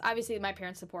you on this. Obviously my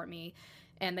parents support me.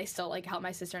 And they still, like, help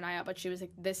my sister and I out. But she was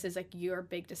like, this is, like, your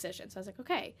big decision. So I was like,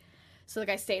 okay. So, like,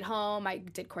 I stayed home. I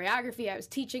did choreography. I was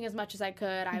teaching as much as I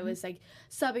could. I was, like,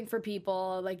 subbing for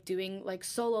people, like, doing, like,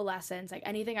 solo lessons, like,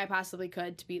 anything I possibly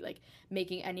could to be, like,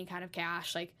 making any kind of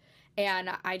cash. Like,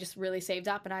 and I just really saved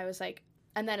up. And I was, like,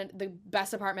 and then the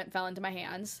best apartment fell into my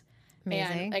hands.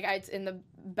 Amazing. And, like, it's in the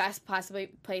best possibly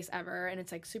place ever. And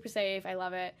it's, like, super safe. I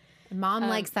love it. Mom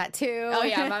likes that, too. Oh,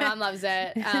 yeah. My mom loves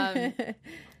it.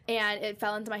 And it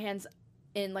fell into my hands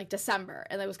in, like, December.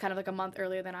 And it was kind of, like, a month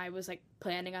earlier than I was, like,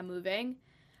 planning on moving.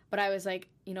 But I was like,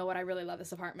 you know what? I really love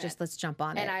this apartment. Just let's jump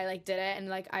on it. And I, like, did it. And,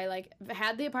 like, I, like,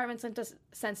 had the apartment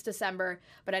since December,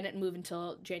 but I didn't move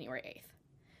until January 8th.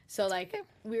 So, like,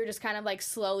 we were just kind of, like,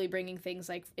 slowly bringing things,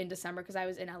 like, in December because I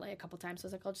was in LA a couple times. So I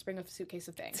was like, I'll just bring a suitcase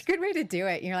of things. It's a good way to do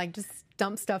it. You're like, just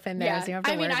dump stuff in there. Yeah. So you don't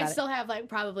have to worry about I still have, like,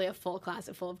 probably a full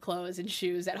closet full of clothes and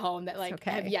shoes at home that, like,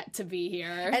 have yet to be here.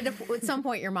 And at some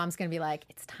point, your mom's going to be like,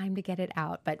 it's time to get it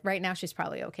out. But right now, she's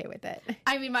probably okay with it.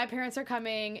 I mean, my parents are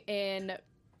coming in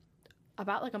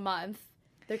about, like, a month.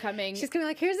 They're coming. She's gonna be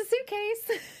like, here's a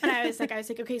suitcase. And I was like,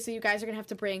 okay, so you guys are gonna have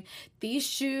to bring these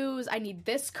shoes. I need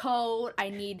this coat. I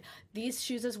need these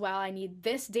shoes as well. I need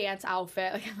this dance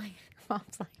outfit. Like, I'm like,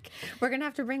 Mom's like, we're gonna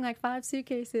have to bring like 5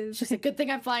 suitcases. She's like, good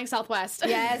thing I'm flying Southwest.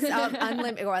 Yes,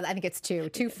 unlimited. Or I think it's 2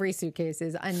 free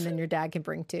suitcases, and then your dad can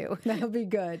bring 2. That'll be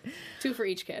good. 2 for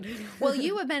each kid. Well,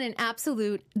 you have been an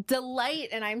absolute delight,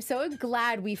 and I'm so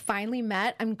glad we finally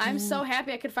met. I'm so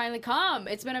happy I could finally come.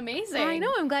 It's been amazing. I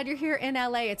know. I'm glad you're here in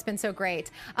LA. It's been so great.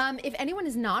 If anyone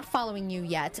is not following you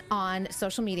yet on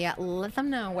social media, let them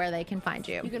know where they can find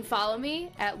you. You can follow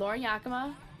me at Lauren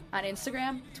Yakima on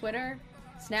Instagram, Twitter,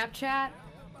 Snapchat,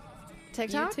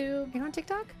 TikTok? YouTube. You on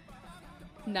TikTok?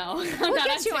 No. We'll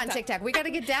get you on TikTok. We got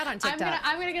to get Dad on TikTok.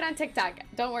 I'm gonna get on TikTok.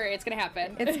 Don't worry, it's gonna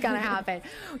happen. It's gonna happen.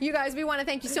 You guys, we want to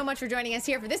thank you so much for joining us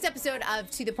here for this episode of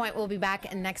To The Point. We'll be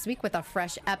back next week with a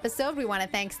fresh episode. We want to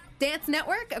thank Dance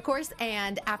Network, of course,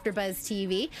 and AfterBuzz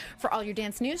TV. For all your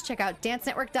dance news, check out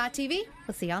dancenetwork.tv.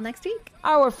 We'll see y'all next week.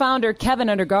 Our founder, Kevin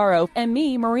Undergaro, and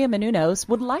me, Maria Menounos,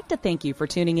 would like to thank you for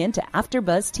tuning in to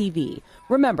AfterBuzz TV.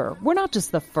 Remember, we're not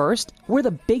just the first, we're the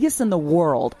biggest in the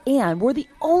world, and we're the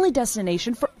only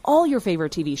destination for all your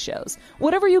favorite TV shows.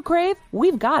 Whatever you crave,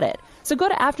 we've got it. So go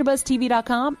to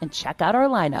AfterBuzzTV.com and check out our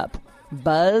lineup.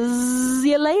 Buzz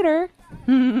you later.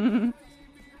 The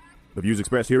views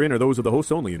expressed herein are those of the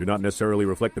hosts only and do not necessarily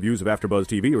reflect the views of AfterBuzz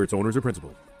TV or its owners or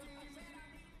principals.